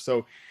career.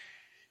 So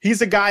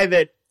he's a guy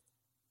that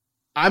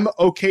I'm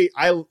okay.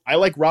 I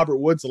like Robert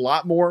Woods a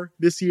lot more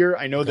this year.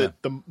 I know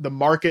that the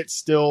market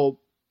still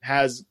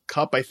has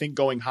Kupp, I think,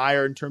 going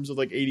higher in terms of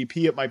like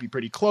ADP. It might be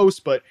pretty close,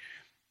 but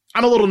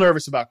I'm a little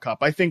nervous about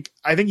Kupp. I think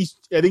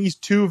he's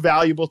too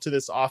valuable to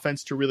this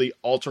offense to really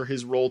alter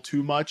his role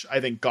too much. I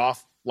think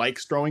Goff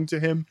likes throwing to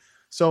him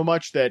so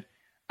much that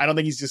I don't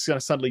think he's just going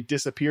to suddenly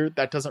disappear.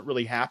 That doesn't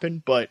really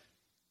happen, but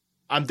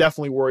I'm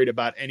definitely worried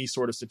about any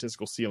sort of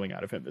statistical ceiling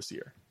out of him this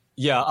year.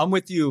 Yeah, I'm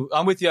with you.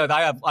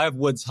 I have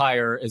Woods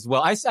higher as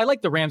well. I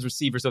like the Rams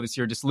receivers though this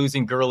year, just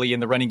losing Gurley in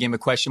the running game, a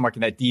question mark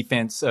in that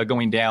defense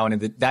going down,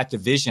 and that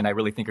division I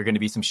really think are going to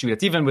be some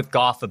shootouts. Even with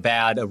Goff,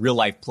 a real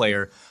life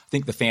player, I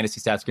think the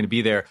fantasy stats are going to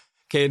be there.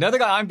 Okay, another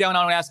guy I'm down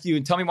on to ask you,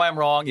 and tell me why I'm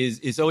wrong,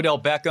 is Odell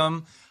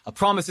Beckham. I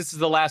promise this is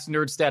the last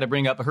nerd stat I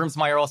bring up, but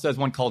Hermsmeyer also has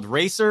one called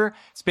Racer.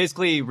 It's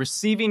basically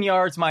receiving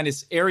yards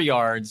minus air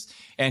yards,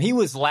 and he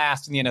was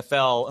last in the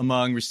NFL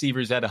among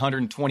receivers at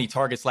 120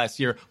 targets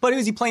last year. But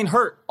was he playing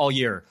hurt all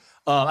year?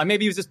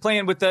 Maybe he was just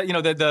playing with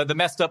the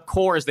messed up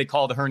core, as they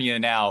call the hernia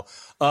now.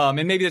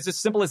 And maybe it's as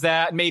simple as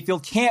that.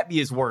 Mayfield can't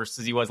be as worse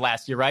as he was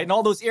last year, right? And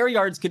all those air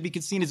yards could be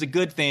seen as a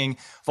good thing,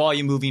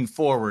 volume moving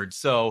forward.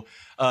 So,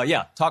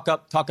 talk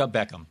up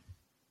Beckham.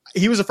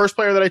 He was the first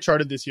player that I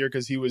charted this year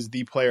because he was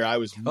the player I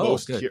was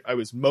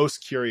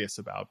most curious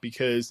about,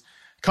 because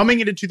coming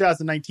into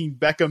 2019,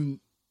 Beckham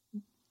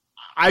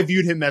I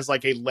viewed him as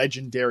like a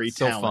legendary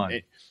So talent.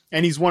 fun.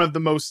 And he's one of the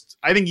most,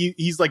 I think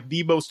he's like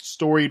the most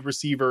storied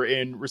receiver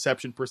in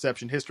reception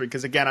perception history.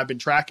 Because again, I've been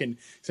tracking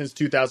since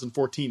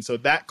 2014. So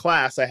that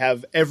class, I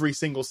have every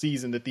single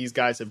season that these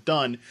guys have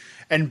done.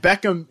 And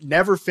Beckham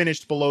never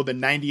finished below the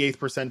 98th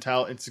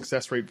percentile in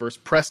success rate versus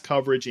press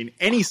coverage in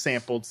any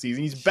sampled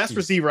season. He's best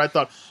receiver, I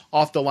thought,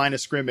 off the line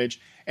of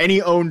scrimmage. And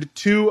he owned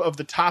 2 of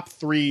the top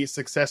 3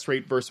 success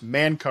rate versus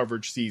man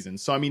coverage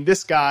seasons. So, I mean,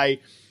 this guy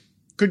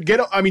could get,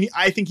 I mean,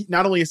 I think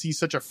not only is he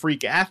such a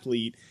freak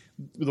athlete,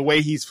 the way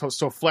he's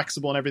so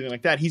flexible and everything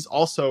like that, he's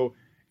also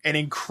an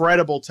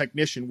incredible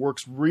technician,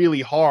 works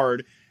really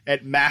hard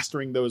at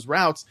mastering those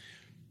routes.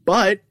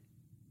 But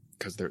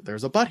because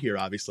there's a but here,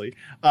 obviously,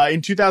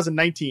 in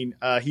 2019,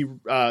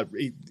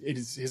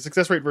 his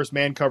success rate versus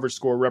man coverage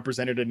score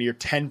represented a near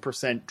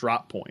 10%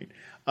 drop point.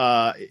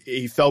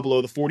 He fell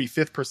below the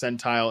 45th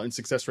percentile in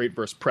success rate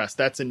versus press.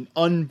 That's an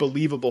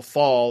unbelievable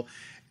fall.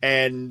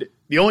 And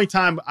the only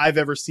time I've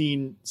ever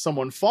seen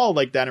someone fall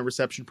like that in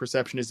reception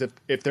perception is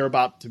if they're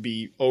about to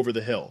be over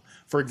the hill.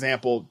 For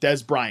example,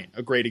 Dez Bryant,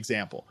 a great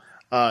example.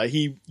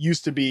 He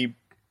used to be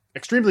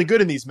extremely good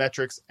in these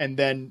metrics, and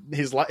then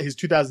his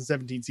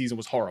 2017 season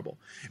was horrible.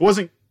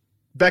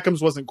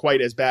 Beckham's wasn't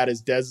quite as bad as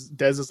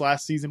Dez's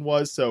last season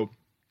was. So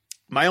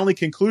my only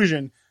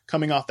conclusion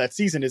coming off that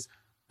season is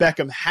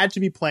Beckham had to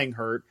be playing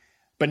hurt.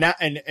 But now,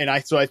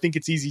 so I think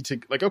it's easy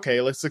to like,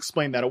 okay, let's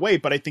explain that away.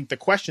 But I think the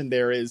question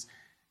there is,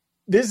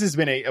 this has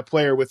been a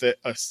player with a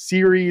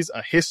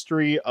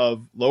history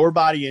of lower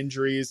body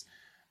injuries.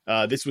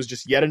 This was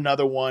just yet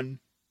another one.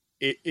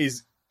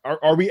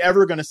 Are we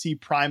ever going to see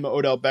prime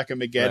Odell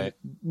Beckham again? Right.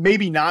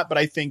 Maybe not, but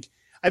I think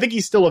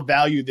he's still a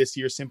value this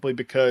year simply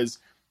because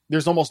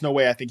there's almost no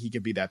way I think he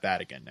could be that bad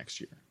again next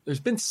year.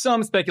 There's been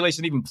some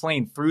speculation even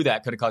playing through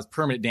that could have caused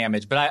permanent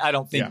damage, but I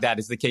don't think that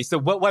is the case. So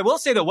what I will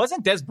say, though,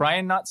 wasn't Dez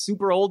Bryant not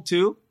super old,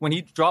 too, when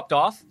he dropped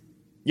off?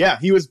 Yeah,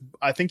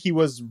 I think he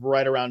was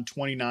right around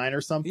 29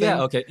 or something.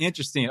 Yeah, okay,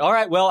 interesting. All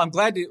right, well, I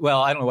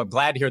don't know, I'm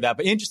glad to hear that,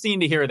 but interesting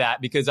to hear that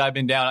because I've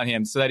been down on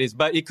him. So that is,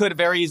 but it could have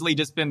very easily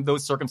just been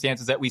those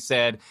circumstances that we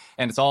said,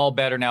 and it's all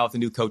better now with the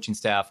new coaching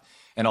staff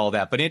and all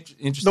that. But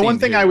interesting. The one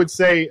thing I would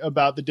say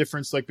about the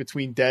difference like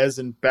between Dez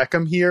and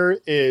Beckham here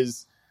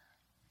is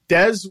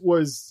Dez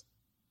was,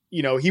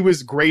 he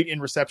was great in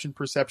reception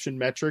perception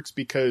metrics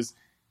because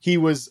he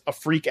was a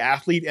freak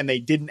athlete and they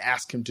didn't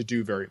ask him to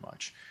do very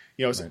much.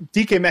 Right.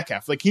 DK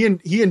Metcalf, like he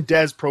and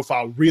Dez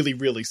profile really,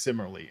 really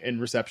similarly in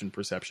reception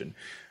perception.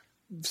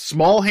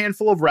 Small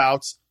handful of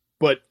routes,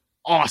 but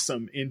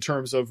awesome in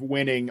terms of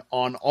winning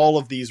on all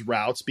of these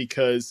routes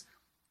because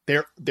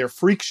they're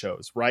freak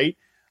shows, right?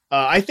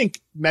 I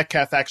think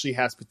Metcalf actually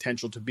has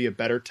potential to be a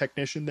better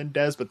technician than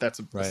Dez, but that's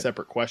a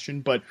separate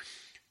question. But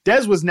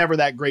Dez was never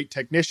that great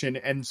technician,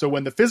 and so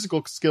when the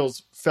physical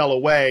skills fell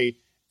away,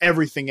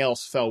 everything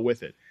else fell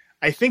with it.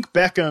 I think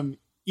Beckham,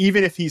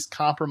 even if he's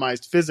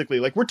compromised physically,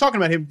 like we're talking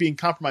about him being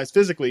compromised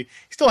physically,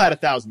 he still had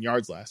 1,000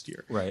 yards last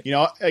year. Right.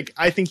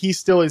 I think he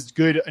still is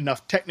good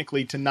enough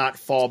technically to not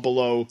fall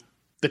below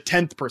the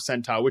 10th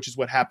percentile, which is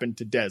what happened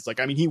to Dez.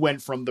 He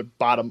went from the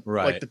bottom,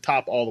 like the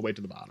top all the way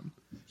to the bottom.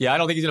 Yeah, I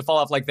don't think he's going to fall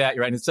off like that.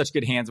 You're right. In such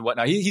good hands and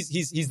whatnot.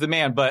 He's the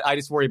man, but I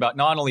just worry about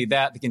not only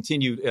that, the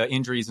continued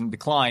injuries and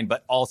decline,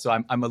 but also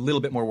I'm a little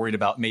bit more worried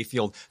about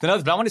Mayfield than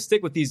others. But I want to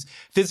stick with these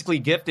physically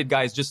gifted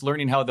guys just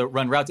learning how to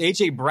run routes.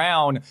 A.J.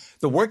 Brown,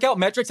 the workout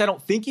metrics, I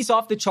don't think he's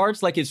off the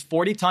charts like his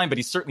 40 time, but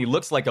he certainly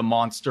looks like a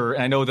monster.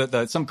 And I know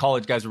that some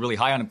college guys are really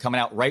high on him coming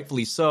out,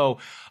 rightfully so.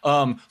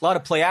 A lot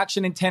of play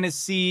action in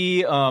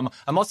Tennessee. I'm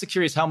also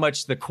curious how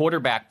much the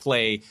quarterback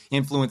play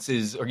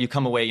influences, or you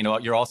come away,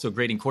 you're also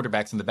grading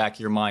quarterbacks in the back of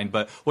your mind.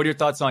 But what are your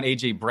thoughts on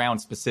A.J. Brown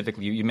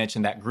specifically? You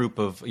mentioned that group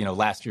of,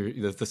 last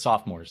year, the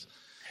sophomores.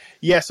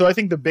 Yeah, so I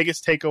think the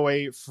biggest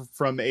takeaway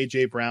from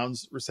A.J.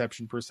 Brown's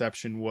reception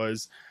perception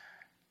was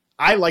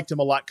I liked him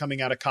a lot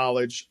coming out of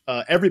college.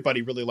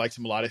 Everybody really liked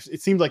him a lot.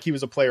 It seemed like he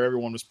was a player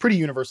everyone was pretty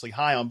universally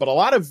high on, but a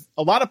lot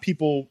of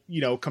people,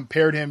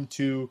 compared him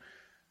to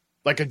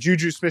like a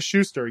Juju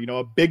Smith-Schuster,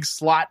 a big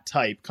slot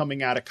type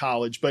coming out of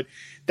college. But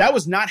that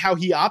was not how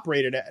he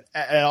operated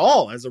at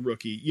all as a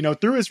rookie.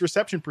 Through his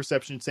reception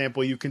perception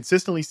sample, you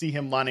consistently see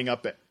him lining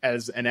up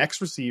as an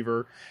X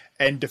receiver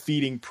and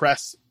defeating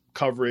press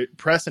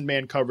and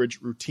man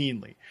coverage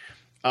routinely.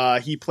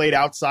 He played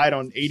outside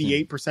on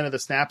 88% of the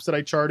snaps that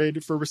I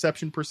charted for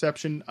reception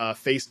perception,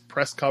 faced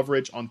press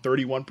coverage on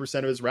 31%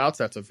 of his routes.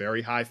 That's a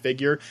very high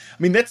figure.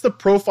 I mean, that's the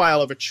profile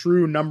of a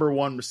true number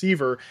one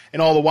receiver.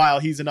 And all the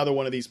while, he's another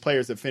one of these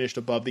players that finished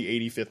above the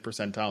 85th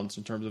percentile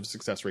in terms of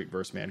success rate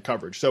versus man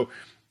coverage. So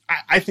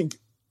I think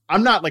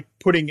I'm not like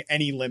putting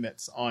any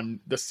limits on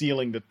the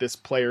ceiling that this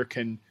player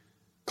can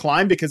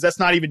climb, because that's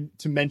not even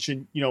to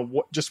mention,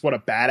 what a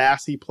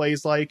badass he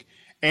plays like.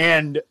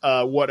 And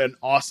what an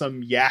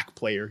awesome yak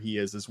player he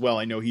is as well.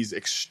 I know he's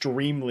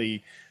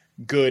extremely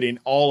good in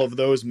all of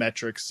those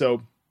metrics.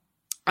 So,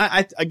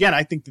 I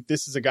think that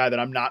this is a guy that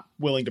I'm not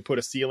willing to put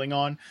a ceiling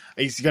on.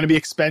 He's going to be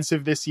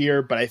expensive this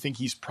year, but I think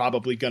he's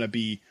probably going to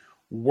be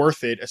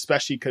worth it,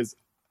 especially because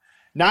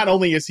not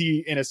only is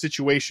he in a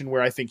situation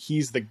where I think he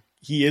is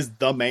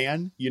the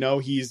man,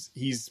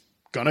 he's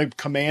going to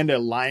command a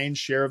lion's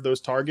share of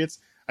those targets.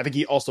 I think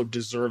he also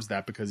deserves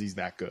that because he's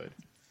that good.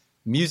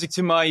 Music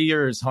to my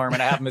ears,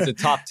 Harmon. I have him as a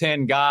top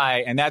 10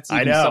 guy, and that's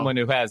even someone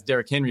who has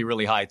Derrick Henry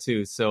really high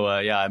too. So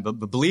I'm a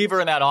believer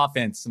in that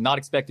offense. I'm not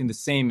expecting the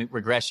same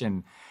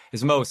regression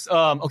as most.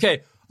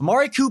 Okay.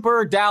 Amari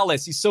Cooper,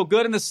 Dallas. He's so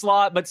good in the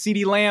slot, but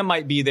CeeDee Lamb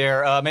might be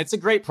there. It's a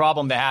great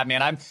problem to have,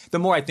 man. The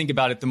more I think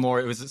about it, the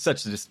more it was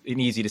such an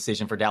easy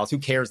decision for Dallas. Who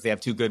cares? They have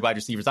two good wide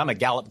receivers. I'm a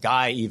Gallup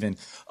guy even.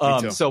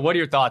 So what are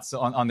your thoughts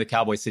on the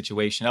Cowboys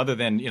situation other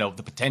than,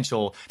 the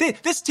potential?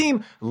 This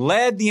team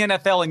led the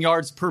NFL in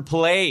yards per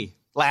play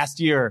last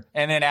year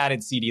and then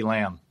added CeeDee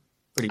Lamb.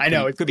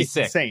 It could be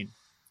sick. Insane.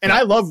 And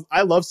I love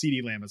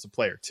CeeDee Lamb as a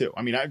player too.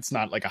 I mean, it's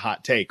not like a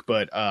hot take,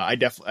 but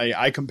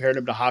I compared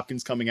him to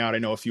Hopkins coming out. I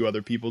know a few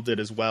other people did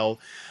as well.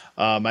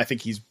 I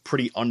think he's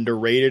pretty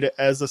underrated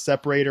as a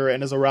separator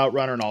and as a route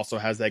runner, and also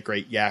has that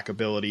great yak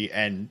ability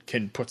and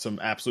can put some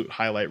absolute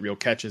highlight reel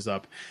catches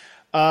up.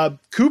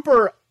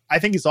 Cooper, I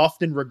think, is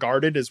often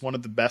regarded as one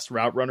of the best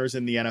route runners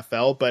in the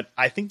NFL, but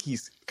I think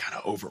he's kind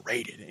of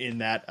overrated in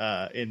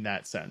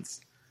that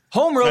sense.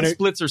 Home road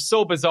splits are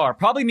so bizarre.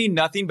 Probably mean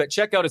nothing, but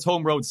check out his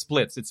home road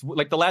splits. It's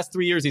like the last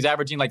 3 years, he's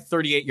averaging like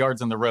 38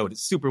 yards on the road.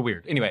 It's super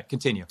weird. Anyway,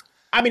 continue.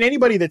 I mean,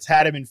 anybody that's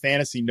had him in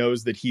fantasy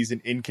knows that he's an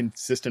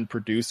inconsistent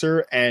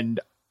producer. And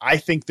I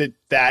think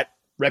that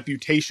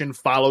reputation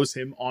follows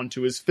him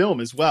onto his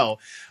film as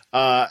well.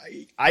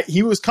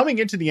 He was coming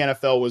into the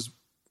NFL, was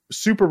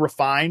super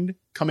refined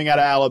coming out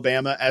of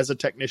Alabama as a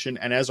technician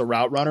and as a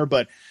route runner,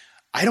 but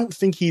I don't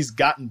think he's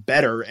gotten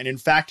better. And in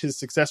fact, his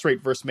success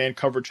rate versus man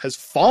coverage has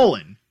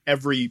fallen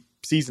every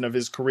season of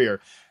his career.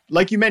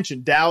 Like you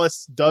mentioned,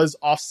 Dallas does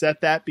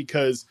offset that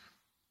because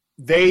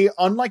they,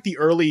 unlike the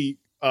early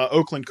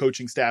Oakland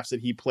coaching staffs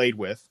that he played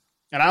with,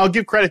 and I'll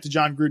give credit to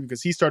John Gruden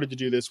because he started to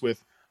do this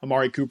with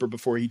Amari Cooper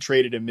before he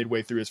traded him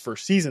midway through his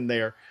first season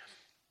there.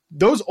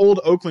 Those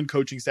old Oakland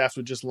coaching staffs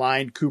would just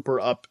line Cooper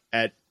up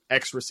at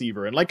X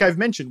receiver. And like I've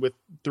mentioned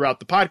throughout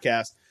the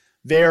podcast,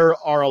 there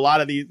are a lot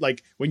of these,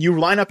 like when you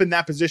line up in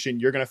that position,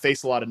 you're going to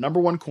face a lot of number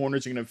one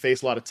corners. You're going to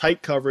face a lot of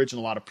tight coverage and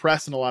a lot of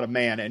press and a lot of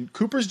man. And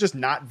Cooper's just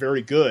not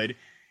very good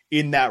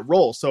in that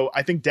role. So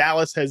I think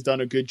Dallas has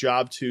done a good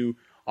job to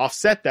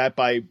offset that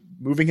by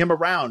moving him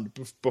around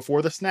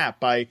before the snap,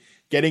 by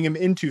getting him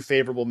into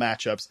favorable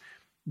matchups.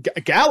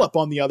 Gallup,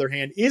 on the other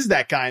hand, is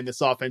that guy in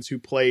this offense who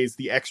plays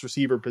the X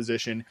receiver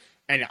position.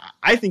 And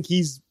I think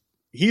he's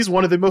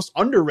one of the most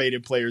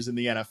underrated players in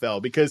the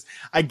NFL because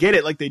I get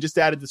it. Like they just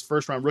added this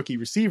first round rookie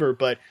receiver,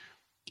 but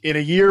in a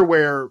year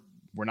where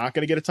we're not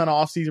going to get a ton of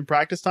offseason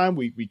practice time,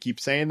 we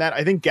keep saying that.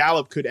 I think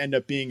Gallup could end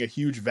up being a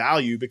huge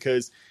value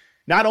because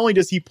not only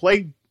does he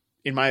play,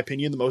 in my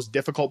opinion, the most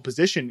difficult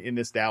position in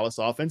this Dallas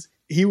offense,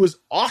 he was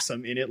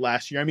awesome in it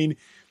last year. I mean,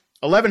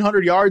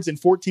 1,100 yards in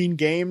 14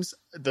 games,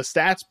 the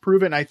stats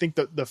prove it. And I think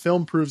the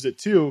film proves it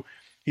too.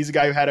 He's a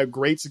guy who had a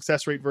great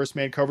success rate versus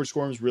man coverage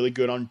score and was really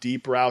good on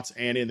deep routes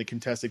and in the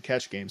contested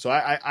catch game. So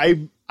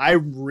I'm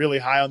really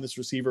high on this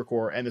receiver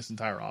core and this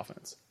entire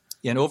offense.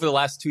 Yeah, and over the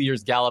last 2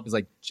 years, Gallup is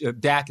like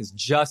Dak has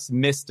just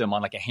missed him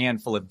on like a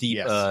handful of deep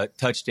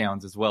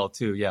touchdowns as well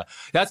too. Yeah,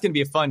 that's going to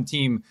be a fun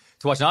team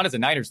to watch. Not as a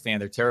Niners fan,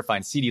 they're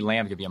terrifying. CeeDee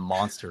Lamb is going to be a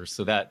monster.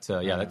 So that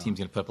that team's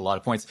going to put up a lot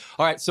of points.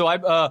 All right, so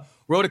I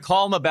wrote a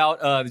column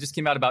about that just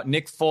came out about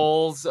Nick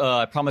Foles.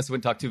 I promised I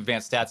wouldn't talk too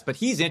advanced stats, but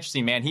he's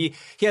interesting, man. He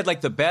had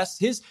like the best,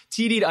 his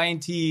TD to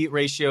INT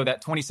ratio,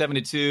 that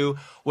 27-2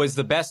 was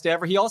the best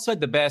ever. He also had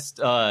the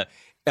best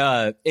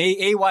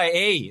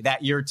AYA that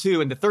year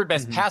too, and the third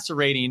best passer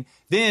rating.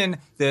 Then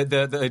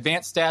the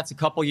advanced stats a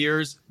couple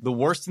years, the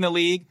worst in the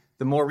league.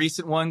 The more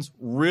recent ones,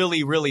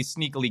 really, really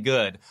sneakily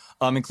good,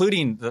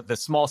 including the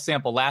small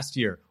sample last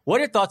year. What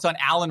are your thoughts on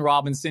Allen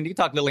Robinson? You can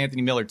talk a little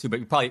Anthony Miller too,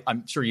 but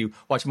I'm sure you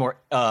watch more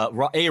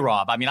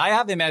A-Rob. I mean, I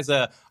have him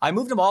I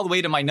moved him all the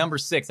way to my number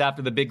 6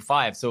 after the big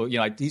 5. So,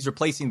 he's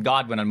replacing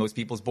Godwin on most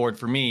people's board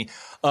for me.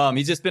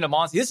 He's just been a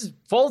monster.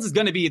 Foles is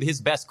going to be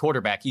his best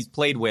quarterback he's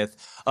played with.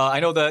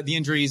 I know the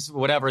injuries,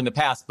 whatever, in the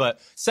past,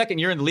 but second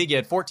year in the league, he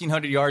had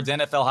 1,400 yards,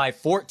 NFL high,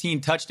 14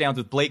 touchdowns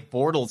with Blake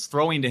Bortles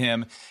throwing to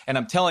him. And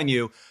I'm telling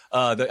you,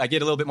 I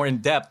get a little bit more in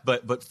depth,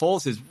 but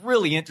Foles has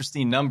really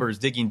interesting numbers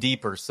digging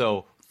deeper.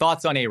 So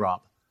thoughts on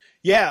A-Rob?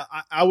 Yeah,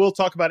 I will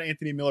talk about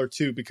Anthony Miller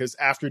too, because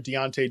after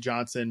Deontay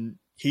Johnson,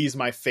 he's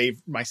my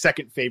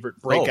second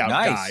favorite breakout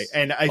guy.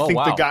 And I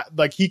think the guy,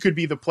 like he could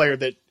be the player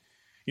that,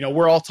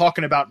 we're all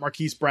talking about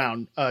Marquise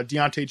Brown,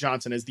 Deontay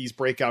Johnson as these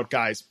breakout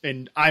guys.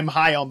 And I'm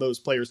high on those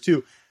players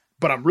too,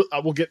 but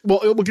we'll get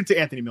to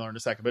Anthony Miller in a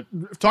second,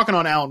 but talking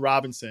on Allen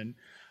Robinson,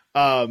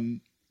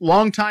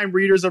 longtime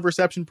readers of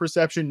Reception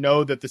Perception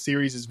know that the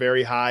series is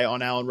very high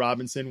on Allen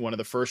Robinson, one of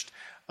the first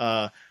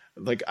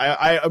like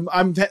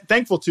I'm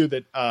thankful too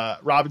that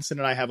Robinson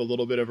and I have a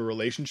little bit of a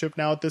relationship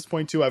now at this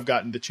point too. I've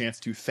gotten the chance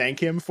to thank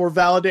him for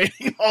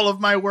validating all of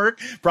my work.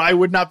 Probably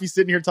would not be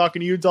sitting here talking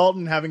to you,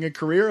 Dalton, having a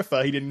career if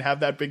he didn't have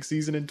that big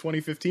season in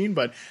 2015.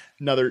 But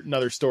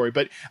another story.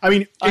 But I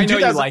mean, I know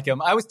you like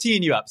him. I was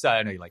teeing you up, so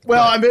I know you like him.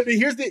 Well, I mean,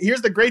 here's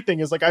the great thing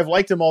is like I've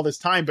liked him all this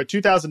time, but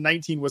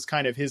 2019 was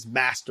kind of his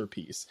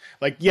masterpiece.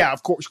 Like, yeah,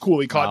 of course, cool.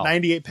 He caught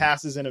 98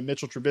 passes in a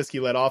Mitchell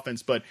Trubisky-led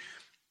offense, but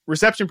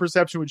reception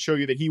perception would show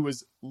you that he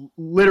was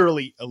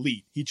literally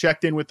elite. He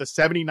checked in with a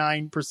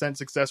 79%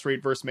 success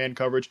rate versus man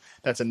coverage.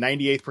 That's a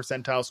 98th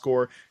percentile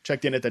score.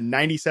 Checked in at the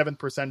 97th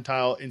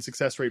percentile in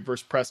success rate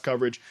versus press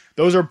coverage.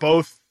 Those are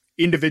both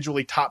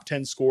individually top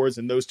 10 scores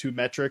in those two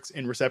metrics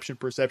in reception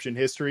perception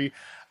history.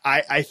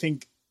 I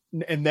think,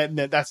 and then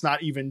that's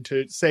not even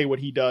to say what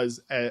he does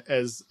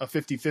as a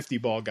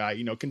 50-50 ball guy,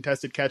 you know,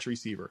 contested catch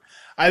receiver.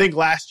 I think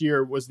last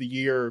year was the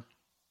year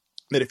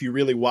that if you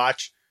really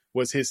watch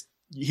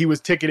he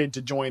was ticketed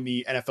to join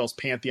the NFL's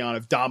pantheon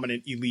of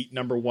dominant elite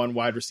number one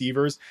wide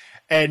receivers.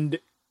 And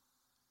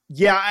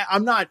yeah,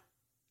 I'm not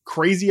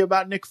crazy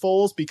about Nick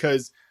Foles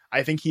because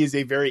I think he is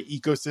a very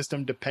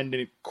ecosystem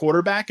dependent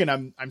quarterback. And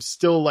I'm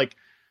still like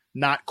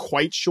not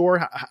quite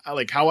sure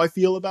how I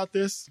feel about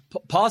this.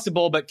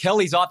 Possible, but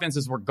Kelly's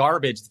offenses were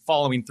garbage the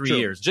following 3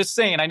 years. Just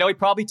saying. I know he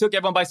probably took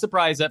everyone by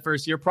surprise that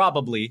first year,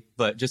 probably,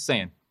 but just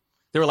saying.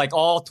 They were like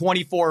all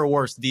 24 or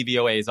worse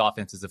DVOA's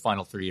offenses the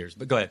final 3 years.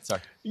 But go ahead.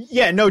 Sorry.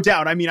 Yeah, no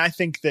doubt. I mean, I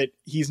think that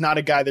he's not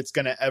a guy that's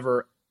going to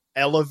ever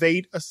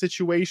elevate a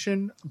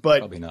situation, but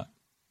probably not.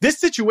 This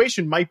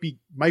situation might be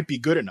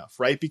good enough,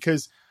 right?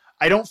 Because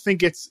I don't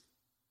think it's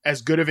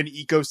as good of an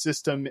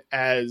ecosystem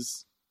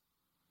as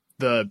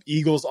the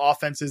Eagles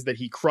offenses that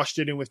he crushed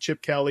it in with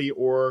Chip Kelly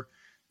or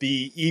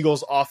the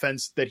Eagles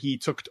offense that he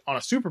took on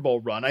a Super Bowl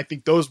run. I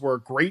think those were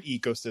great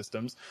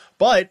ecosystems,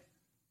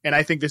 and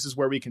I think this is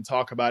where we can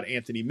talk about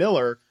Anthony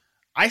Miller.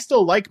 I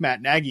still like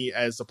Matt Nagy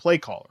as a play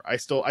caller. I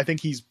think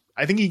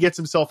he gets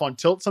himself on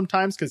tilt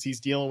sometimes because he's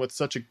dealing with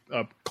such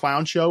a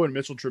clown show and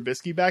Mitchell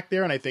Trubisky back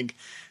there. And I think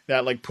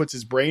that like puts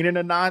his brain in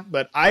a knot,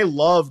 but I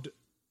loved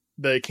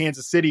the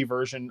Kansas City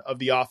version of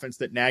the offense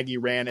that Nagy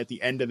ran at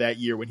the end of that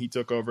year when he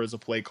took over as a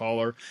play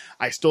caller.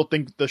 I still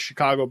think the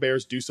Chicago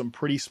Bears do some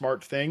pretty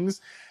smart things.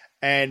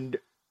 And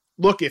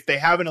look, if they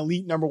have an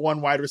elite number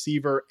one wide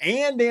receiver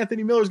and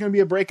Anthony Miller is going to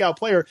be a breakout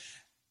player,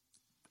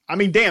 I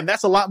mean, damn,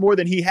 that's a lot more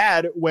than he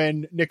had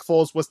when Nick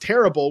Foles was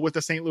terrible with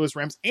the St. Louis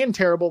Rams and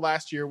terrible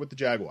last year with the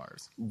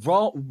Jaguars.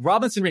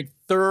 Robinson ranked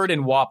third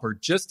in Whopper,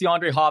 just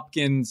DeAndre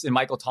Hopkins and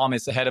Michael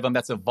Thomas ahead of him.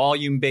 That's a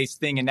volume-based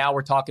thing. And now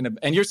we're talking about,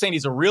 and you're saying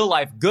he's a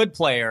real-life good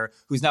player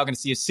who's now going to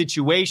see his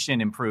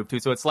situation improve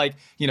too. So it's like,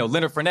 you know,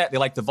 Leonard Fournette, they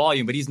like the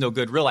volume, but he's no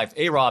good real life.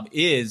 A-Rob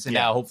is, and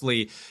now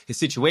hopefully his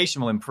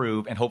situation will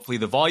improve and hopefully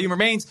the volume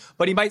remains,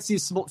 but he might see a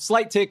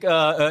slight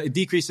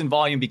decrease in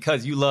volume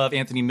because you love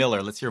Anthony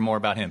Miller. Let's hear more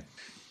about him.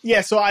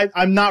 Yeah, so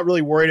I'm not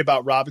really worried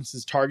about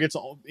Robinson's targets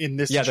in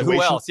this situation. Yeah,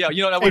 who else? Yeah,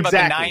 you know what about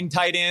the 9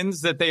 tight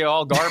ends that they are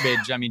all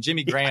garbage? I mean,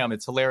 Jimmy Graham,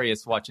 it's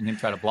hilarious watching him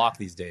try to block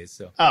these days.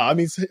 So, I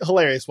mean, it's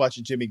hilarious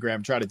watching Jimmy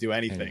Graham try to do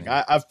anything.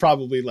 I've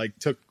probably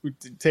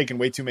taken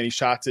way too many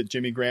shots at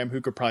Jimmy Graham, who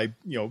could probably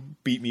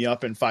beat me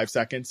up in 5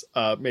 seconds,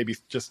 maybe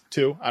just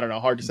 2. I don't know,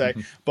 hard to say.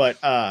 But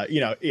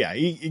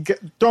he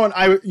throwing.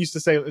 I used to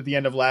say at the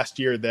end of last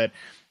year that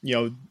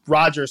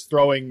Rodgers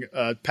throwing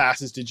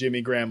passes to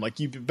Jimmy Graham, like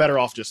you'd be better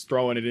off just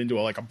throwing it into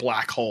a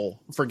black hole.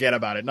 Forget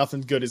about it.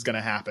 Nothing good is going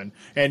to happen.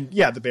 And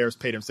yeah, the Bears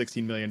paid him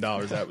 $16 million.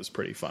 That was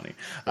pretty funny.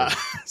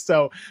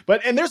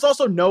 And there's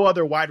also no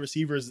other wide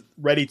receivers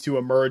ready to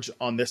emerge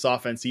on this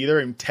offense either.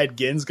 And Ted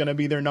Ginn's going to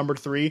be their number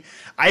 3.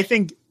 I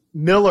think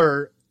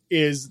Miller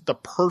is the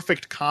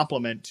perfect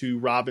complement to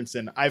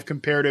Robinson. I've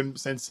compared him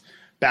since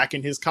back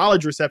in his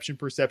college reception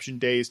perception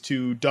days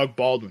to Doug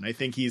Baldwin. I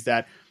think he's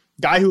that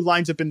guy who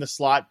lines up in the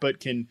slot but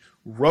can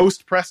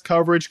roast press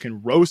coverage,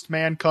 can roast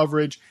man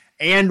coverage,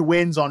 and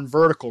wins on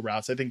vertical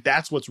routes. I think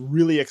that's what's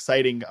really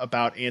exciting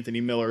about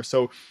Anthony Miller.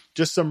 So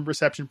just some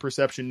reception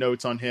perception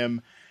notes on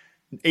him.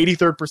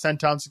 83rd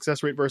percentile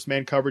success rate versus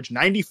man coverage,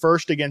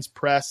 91st against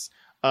press,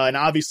 and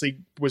obviously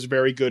was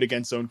very good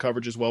against zone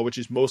coverage as well, which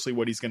is mostly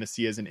what he's going to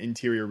see as an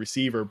interior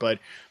receiver. But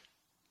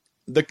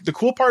the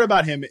cool part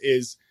about him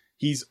is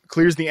he's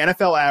clears the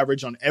NFL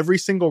average on every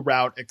single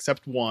route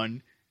except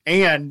one,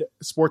 and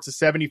sports a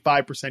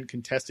 75%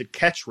 contested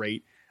catch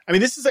rate. I mean,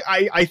 this is,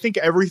 I think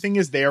everything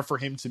is there for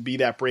him to be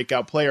that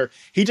breakout player.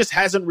 He just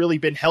hasn't really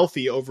been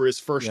healthy over his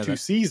first 2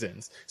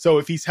 seasons. So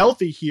if he's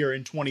healthy here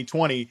in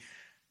 2020,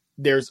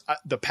 there's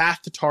the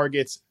path to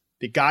targets.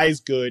 The guy is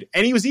good.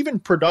 And he was even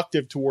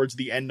productive towards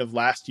the end of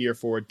last year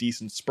for a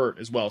decent spurt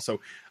as well.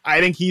 So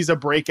I think he's a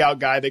breakout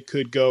guy that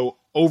could go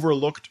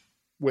overlooked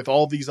with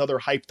all these other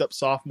hyped up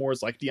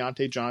sophomores like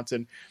Deontay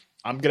Johnson.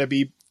 I'm going to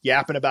be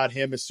yapping about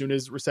him as soon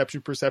as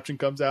reception perception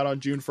comes out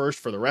on June 1st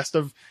for the rest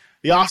of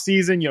the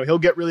offseason. He'll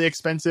get really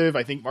expensive.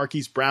 I think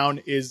Marquise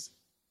Brown is,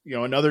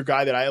 another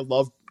guy that I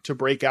love to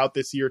break out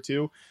this year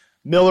too.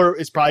 Miller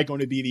is probably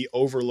going to be the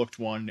overlooked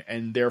one,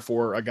 and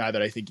therefore a guy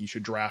that I think you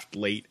should draft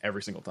late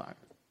every single time.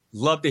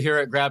 Love to hear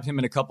it. Grabbed him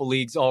in a couple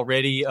leagues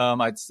already.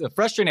 It's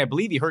frustrating. I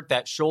believe he hurt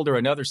that shoulder.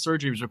 Another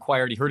surgery was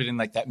required. He hurt it in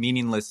like that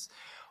meaningless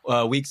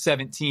week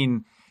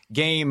 17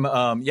 game.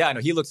 I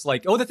know he looks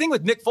like, the thing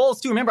with Nick Foles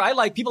too. Remember,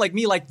 people like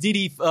me like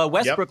Dede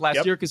Westbrook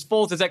last year, because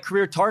Foles has that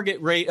career target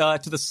rate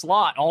to the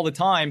slot all the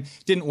time.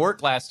 Didn't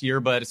work last year,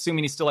 but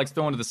assuming he still likes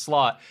throwing to the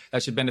slot,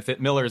 that should benefit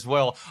Miller as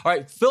well. All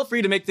right, feel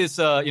free to make this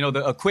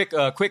a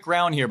quick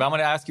round here, but I'm going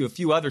to ask you a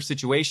few other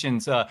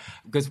situations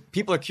because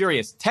people are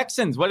curious.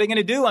 Texans, what are they going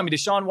to do? I mean,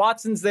 Deshaun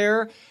Watson's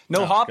there,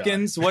 no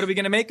Hopkins. God. What are we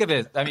going to make of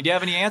it? I mean, do you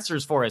have any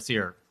answers for us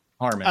here,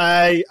 Harmon?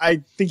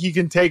 I think you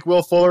can take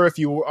Will Fuller if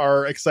you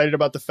are excited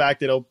about the fact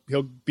that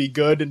he'll be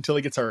good until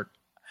he gets hurt.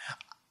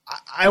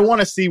 I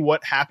want to see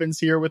what happens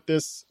here with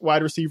this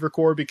wide receiver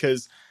core,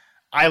 because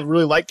I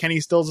really like Kenny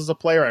Stills as a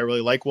player. I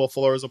really like Will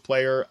Fuller as a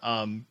player.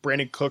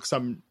 Brandon Cooks,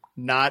 I'm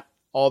not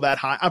all that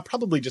high. I'm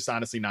probably just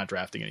honestly not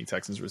drafting any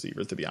Texans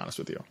receivers, to be honest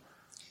with you.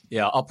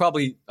 Yeah, I'll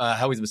probably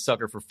always a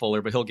sucker for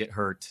Fuller, but he'll get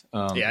hurt.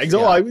 Yeah,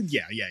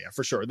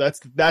 for sure. That's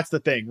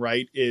the thing,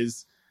 right?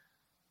 Is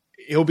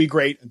he'll be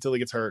great until he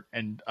gets hurt.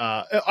 And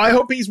I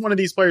hope he's one of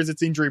these players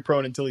that's injury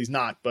prone until he's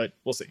not, but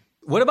we'll see.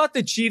 What about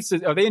the Chiefs?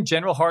 Are they in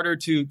general harder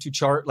to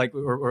chart,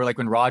 or like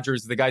when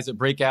Rodgers, the guys that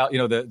break out,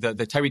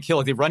 the Tyreek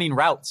Hill, they're running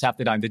routes half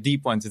the time, the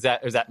deep ones? Does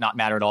that not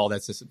matter at all?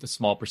 That's just a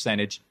small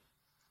percentage.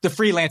 The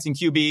freelancing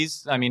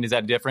QBs, I mean, is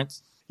that a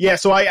difference? Yeah,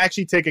 so I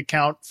actually take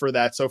account for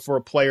that. So for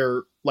a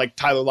player like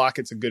Tyler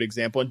Lockett's a good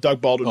example, and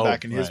Doug Baldwin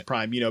back in his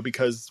prime,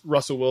 because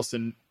Russell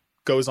Wilson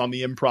goes on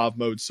the improv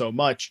mode so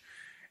much.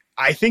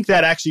 I think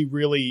that actually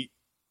really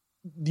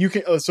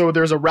so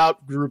there's a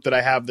route group that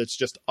I have that's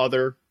just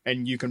other,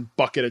 and you can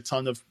bucket a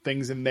ton of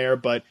things in there,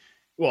 but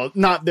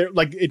not there.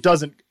 Like, it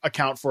doesn't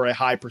account for a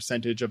high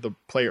percentage of the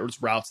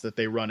players' routes that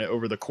they run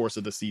over the course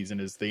of the season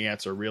is the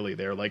answer really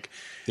there. Like,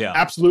 yeah,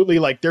 absolutely.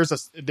 Like there's a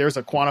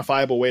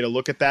quantifiable way to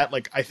look at that.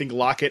 Like, I think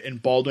Lockett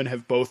and Baldwin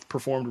have both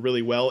performed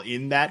really well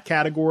in that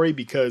category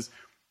because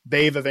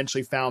they've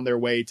eventually found their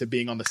way to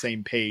being on the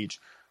same page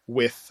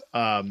with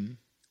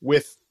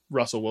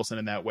Russell Wilson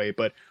in that way.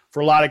 But for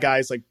a lot of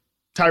guys like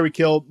Tyreek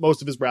Hill,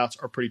 most of his routes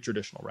are pretty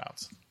traditional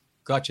routes.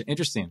 Gotcha.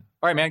 Interesting.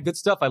 All right, man. Good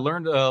stuff. I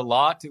learned a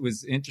lot. It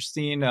was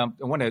interesting. I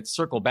want to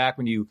circle back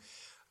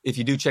if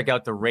you do check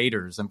out the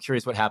Raiders. I'm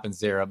curious what happens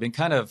there. I've been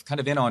kind of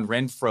in on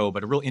Renfro,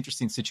 but a real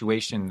interesting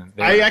situation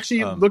there. I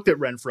actually looked at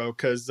Renfro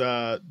because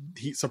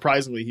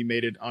he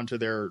made it onto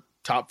their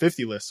top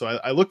 50 list. So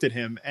I looked at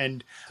him,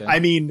 and okay. I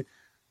mean,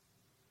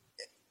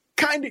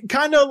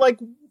 kind of like,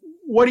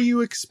 what do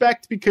you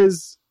expect?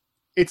 Because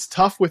it's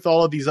tough with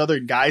all of these other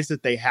guys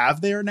that they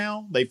have there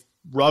now.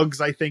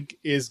 Ruggs, I think,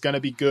 is going to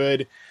be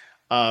good.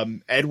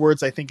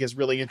 Edwards, I think, is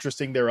really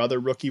interesting. Their other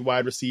rookie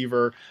wide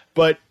receiver.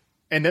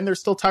 And then there's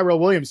still Tyrell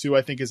Williams, who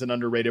I think is an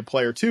underrated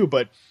player too.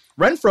 But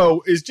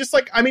Renfro is just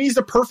he's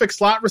a perfect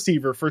slot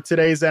receiver for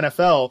today's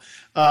NFL.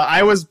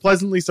 I was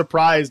pleasantly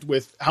surprised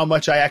with how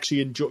much I actually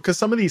enjoy, because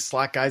some of these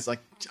slot guys, like,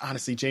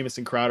 honestly,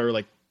 Jamison Crowder,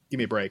 like, give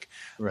me a break.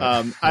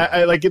 Right.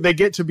 I like, they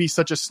get to be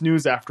such a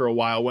snooze after a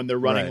while when they're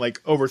running like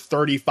over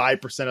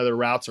 35% of their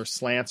routes or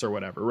slants or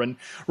whatever. And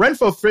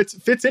Renfro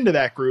fits into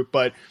that group,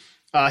 but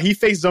he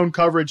faced zone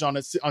coverage on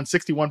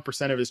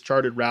 61% of his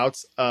charted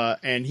routes,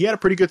 and he had a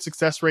pretty good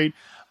success rate.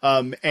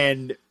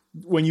 And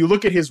when you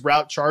look at his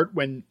route chart,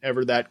 when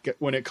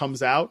it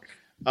comes out,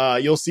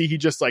 you'll see he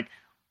just like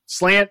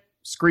slant,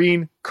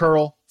 screen,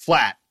 curl,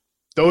 flat.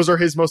 Those are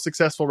his most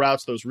successful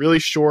routes. Those really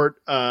short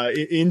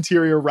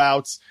interior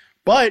routes.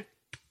 But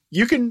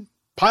you can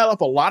pile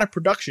up a lot of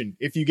production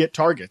if you get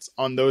targets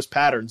on those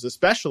patterns,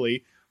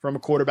 especially from a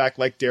quarterback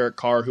like Derek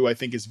Carr, who I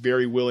think is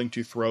very willing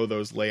to throw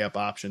those layup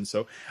options.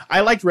 So I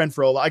liked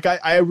Renfro. Like,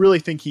 I really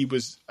think he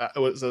was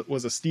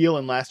a steal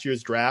in last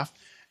year's draft.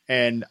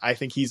 And I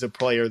think he's a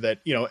player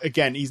that,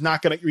 again, he's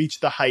not going to reach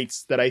the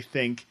heights that I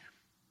think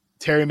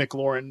Terry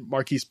McLaurin,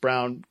 Marquise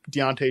Brown,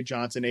 Deontay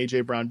Johnson,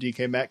 A.J. Brown,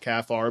 DK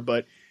Metcalf are,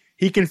 but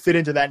he can fit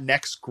into that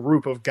next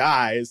group of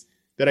guys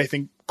that I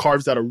think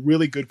carves out a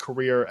really good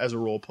career as a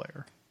role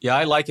player. Yeah,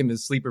 I like him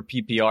as sleeper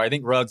PPR. I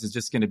think Ruggs is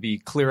just going to be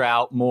clear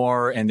out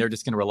more, and they're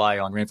just going to rely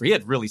on Renfro. He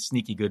had really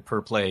sneaky good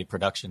per play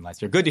production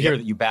last year. Good to hear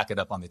that you back it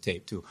up on the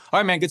tape, too. All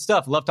right, man, good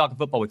stuff. Love talking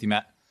football with you,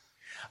 Matt.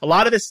 A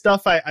lot of this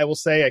stuff, I will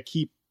say, I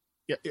keep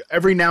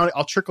every now and then,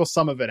 I'll trickle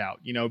some of it out,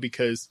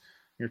 because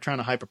you're trying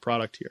to hype a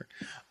product here.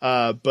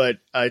 But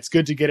it's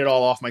good to get it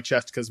all off my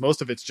chest, because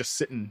most of it's just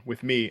sitting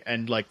with me,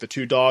 and like the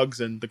two dogs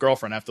and the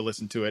girlfriend have to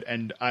listen to it.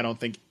 And I don't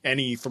think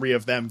any three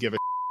of them give a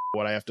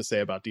what I have to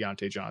say about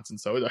Deontay Johnson.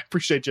 So I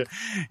appreciate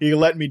you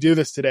letting me do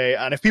this today.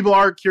 And if people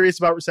are curious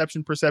about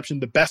reception perception,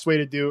 the best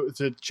way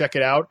to check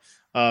it out,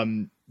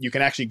 you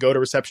can actually go to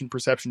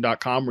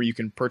receptionperception.com where you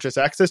can purchase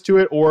access to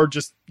it, or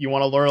just you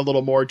want to learn a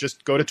little more,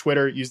 just go to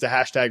Twitter, use the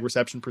hashtag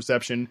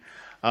receptionperception,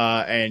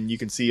 and you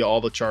can see all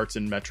the charts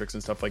and metrics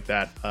and stuff like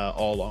that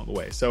all along the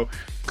way. So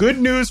good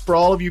news for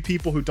all of you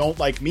people who don't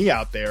like me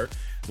out there.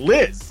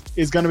 Liz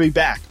is going to be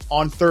back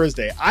on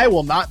Thursday. I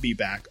will not be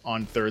back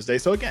on Thursday.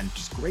 So again,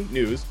 just great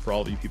news for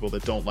all of you people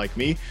that don't like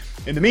me.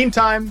 In the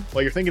meantime,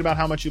 while you're thinking about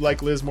how much you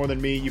like Liz more than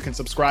me, you can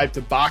subscribe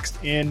to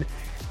Boxed In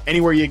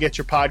anywhere you get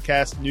your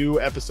podcast. New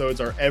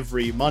episodes are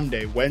every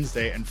Monday,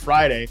 Wednesday, and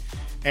Friday.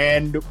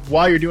 And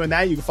while you're doing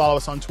that, you can follow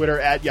us on Twitter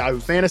at Yahoo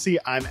Fantasy.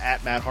 I'm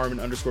at Matt Harmon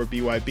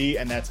 _BYB,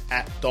 and that's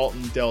at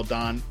Dalton Del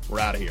Don. We're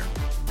out of here.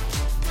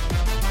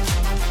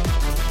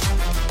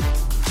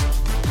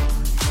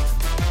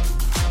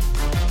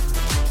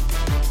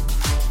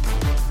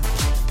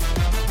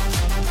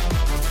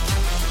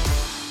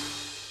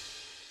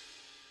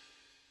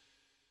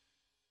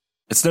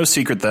 It's no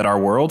secret that our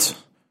world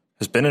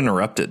has been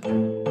interrupted.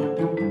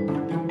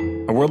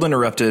 A World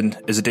Interrupted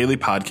is a daily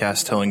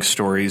podcast telling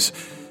stories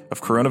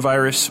of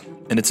coronavirus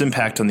and its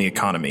impact on the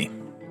economy.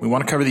 We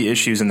want to cover the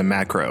issues in the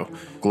macro,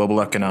 global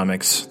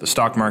economics, the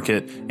stock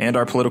market, and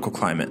our political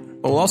climate.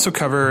 We'll also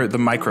cover the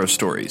micro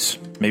stories,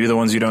 maybe the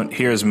ones you don't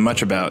hear as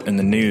much about in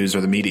the news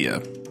or the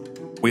media.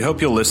 We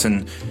hope you'll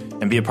listen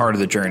and be a part of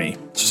the journey.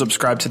 So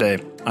subscribe today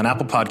on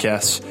Apple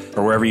Podcasts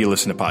or wherever you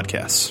listen to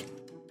podcasts.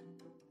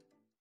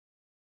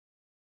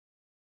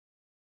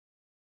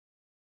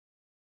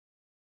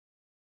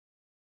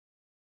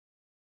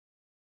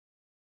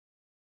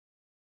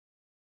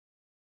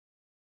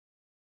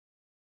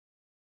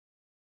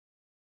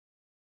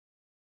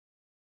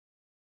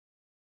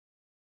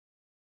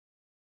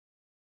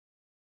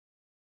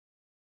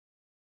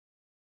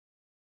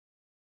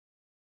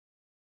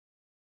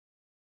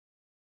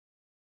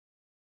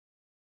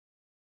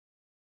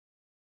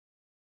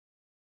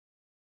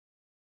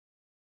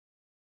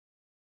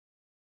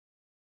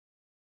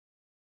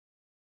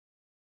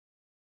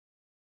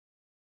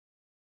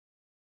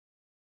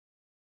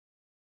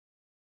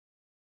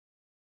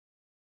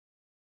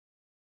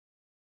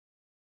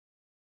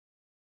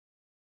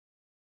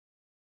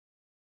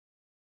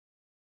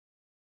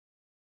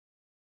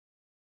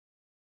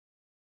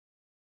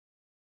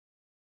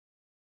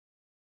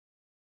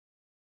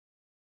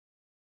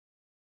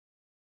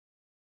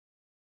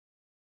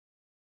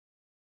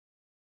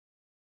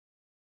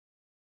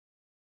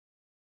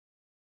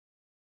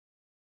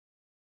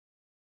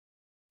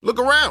 Look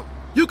around.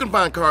 You can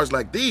find cars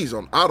like these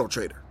on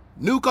AutoTrader.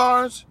 New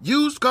cars,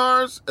 used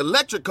cars,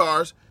 electric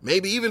cars,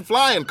 maybe even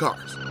flying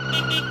cars.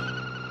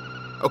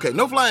 Okay,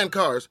 no flying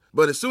cars,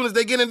 but as soon as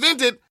they get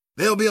invented,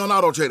 they'll be on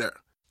AutoTrader.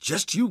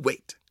 Just you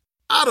wait.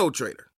 AutoTrader.